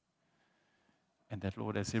 And that,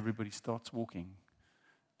 Lord, as everybody starts walking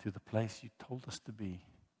to the place you told us to be,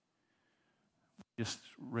 just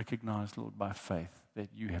recognize, Lord, by faith that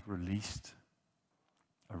you have released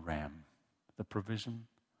a ram. The provision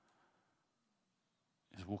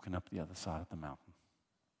is walking up the other side of the mountain.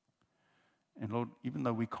 And Lord, even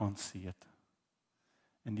though we can't see it,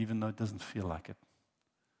 and even though it doesn't feel like it,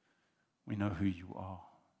 we know who you are.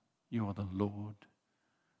 You are the Lord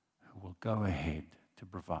who will go ahead to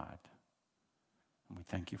provide. And we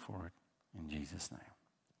thank you for it in Jesus'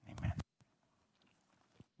 name. Amen.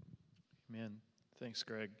 Amen. Thanks,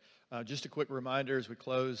 Greg. Just a quick reminder as we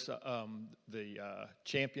close, the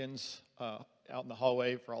champions out in the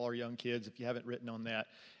hallway for all our young kids, if you haven't written on that,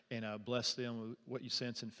 and bless them with what you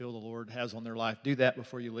sense and feel the Lord has on their life. Do that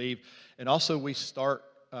before you leave. And also, we start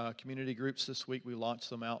community groups this week. We launched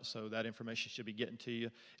them out, so that information should be getting to you.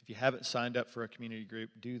 If you haven't signed up for a community group,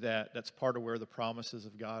 do that. That's part of where the promises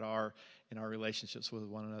of God are in our relationships with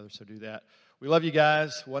one another, so do that. We love you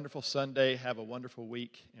guys. Wonderful Sunday. Have a wonderful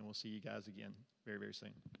week, and we'll see you guys again very, very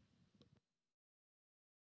soon.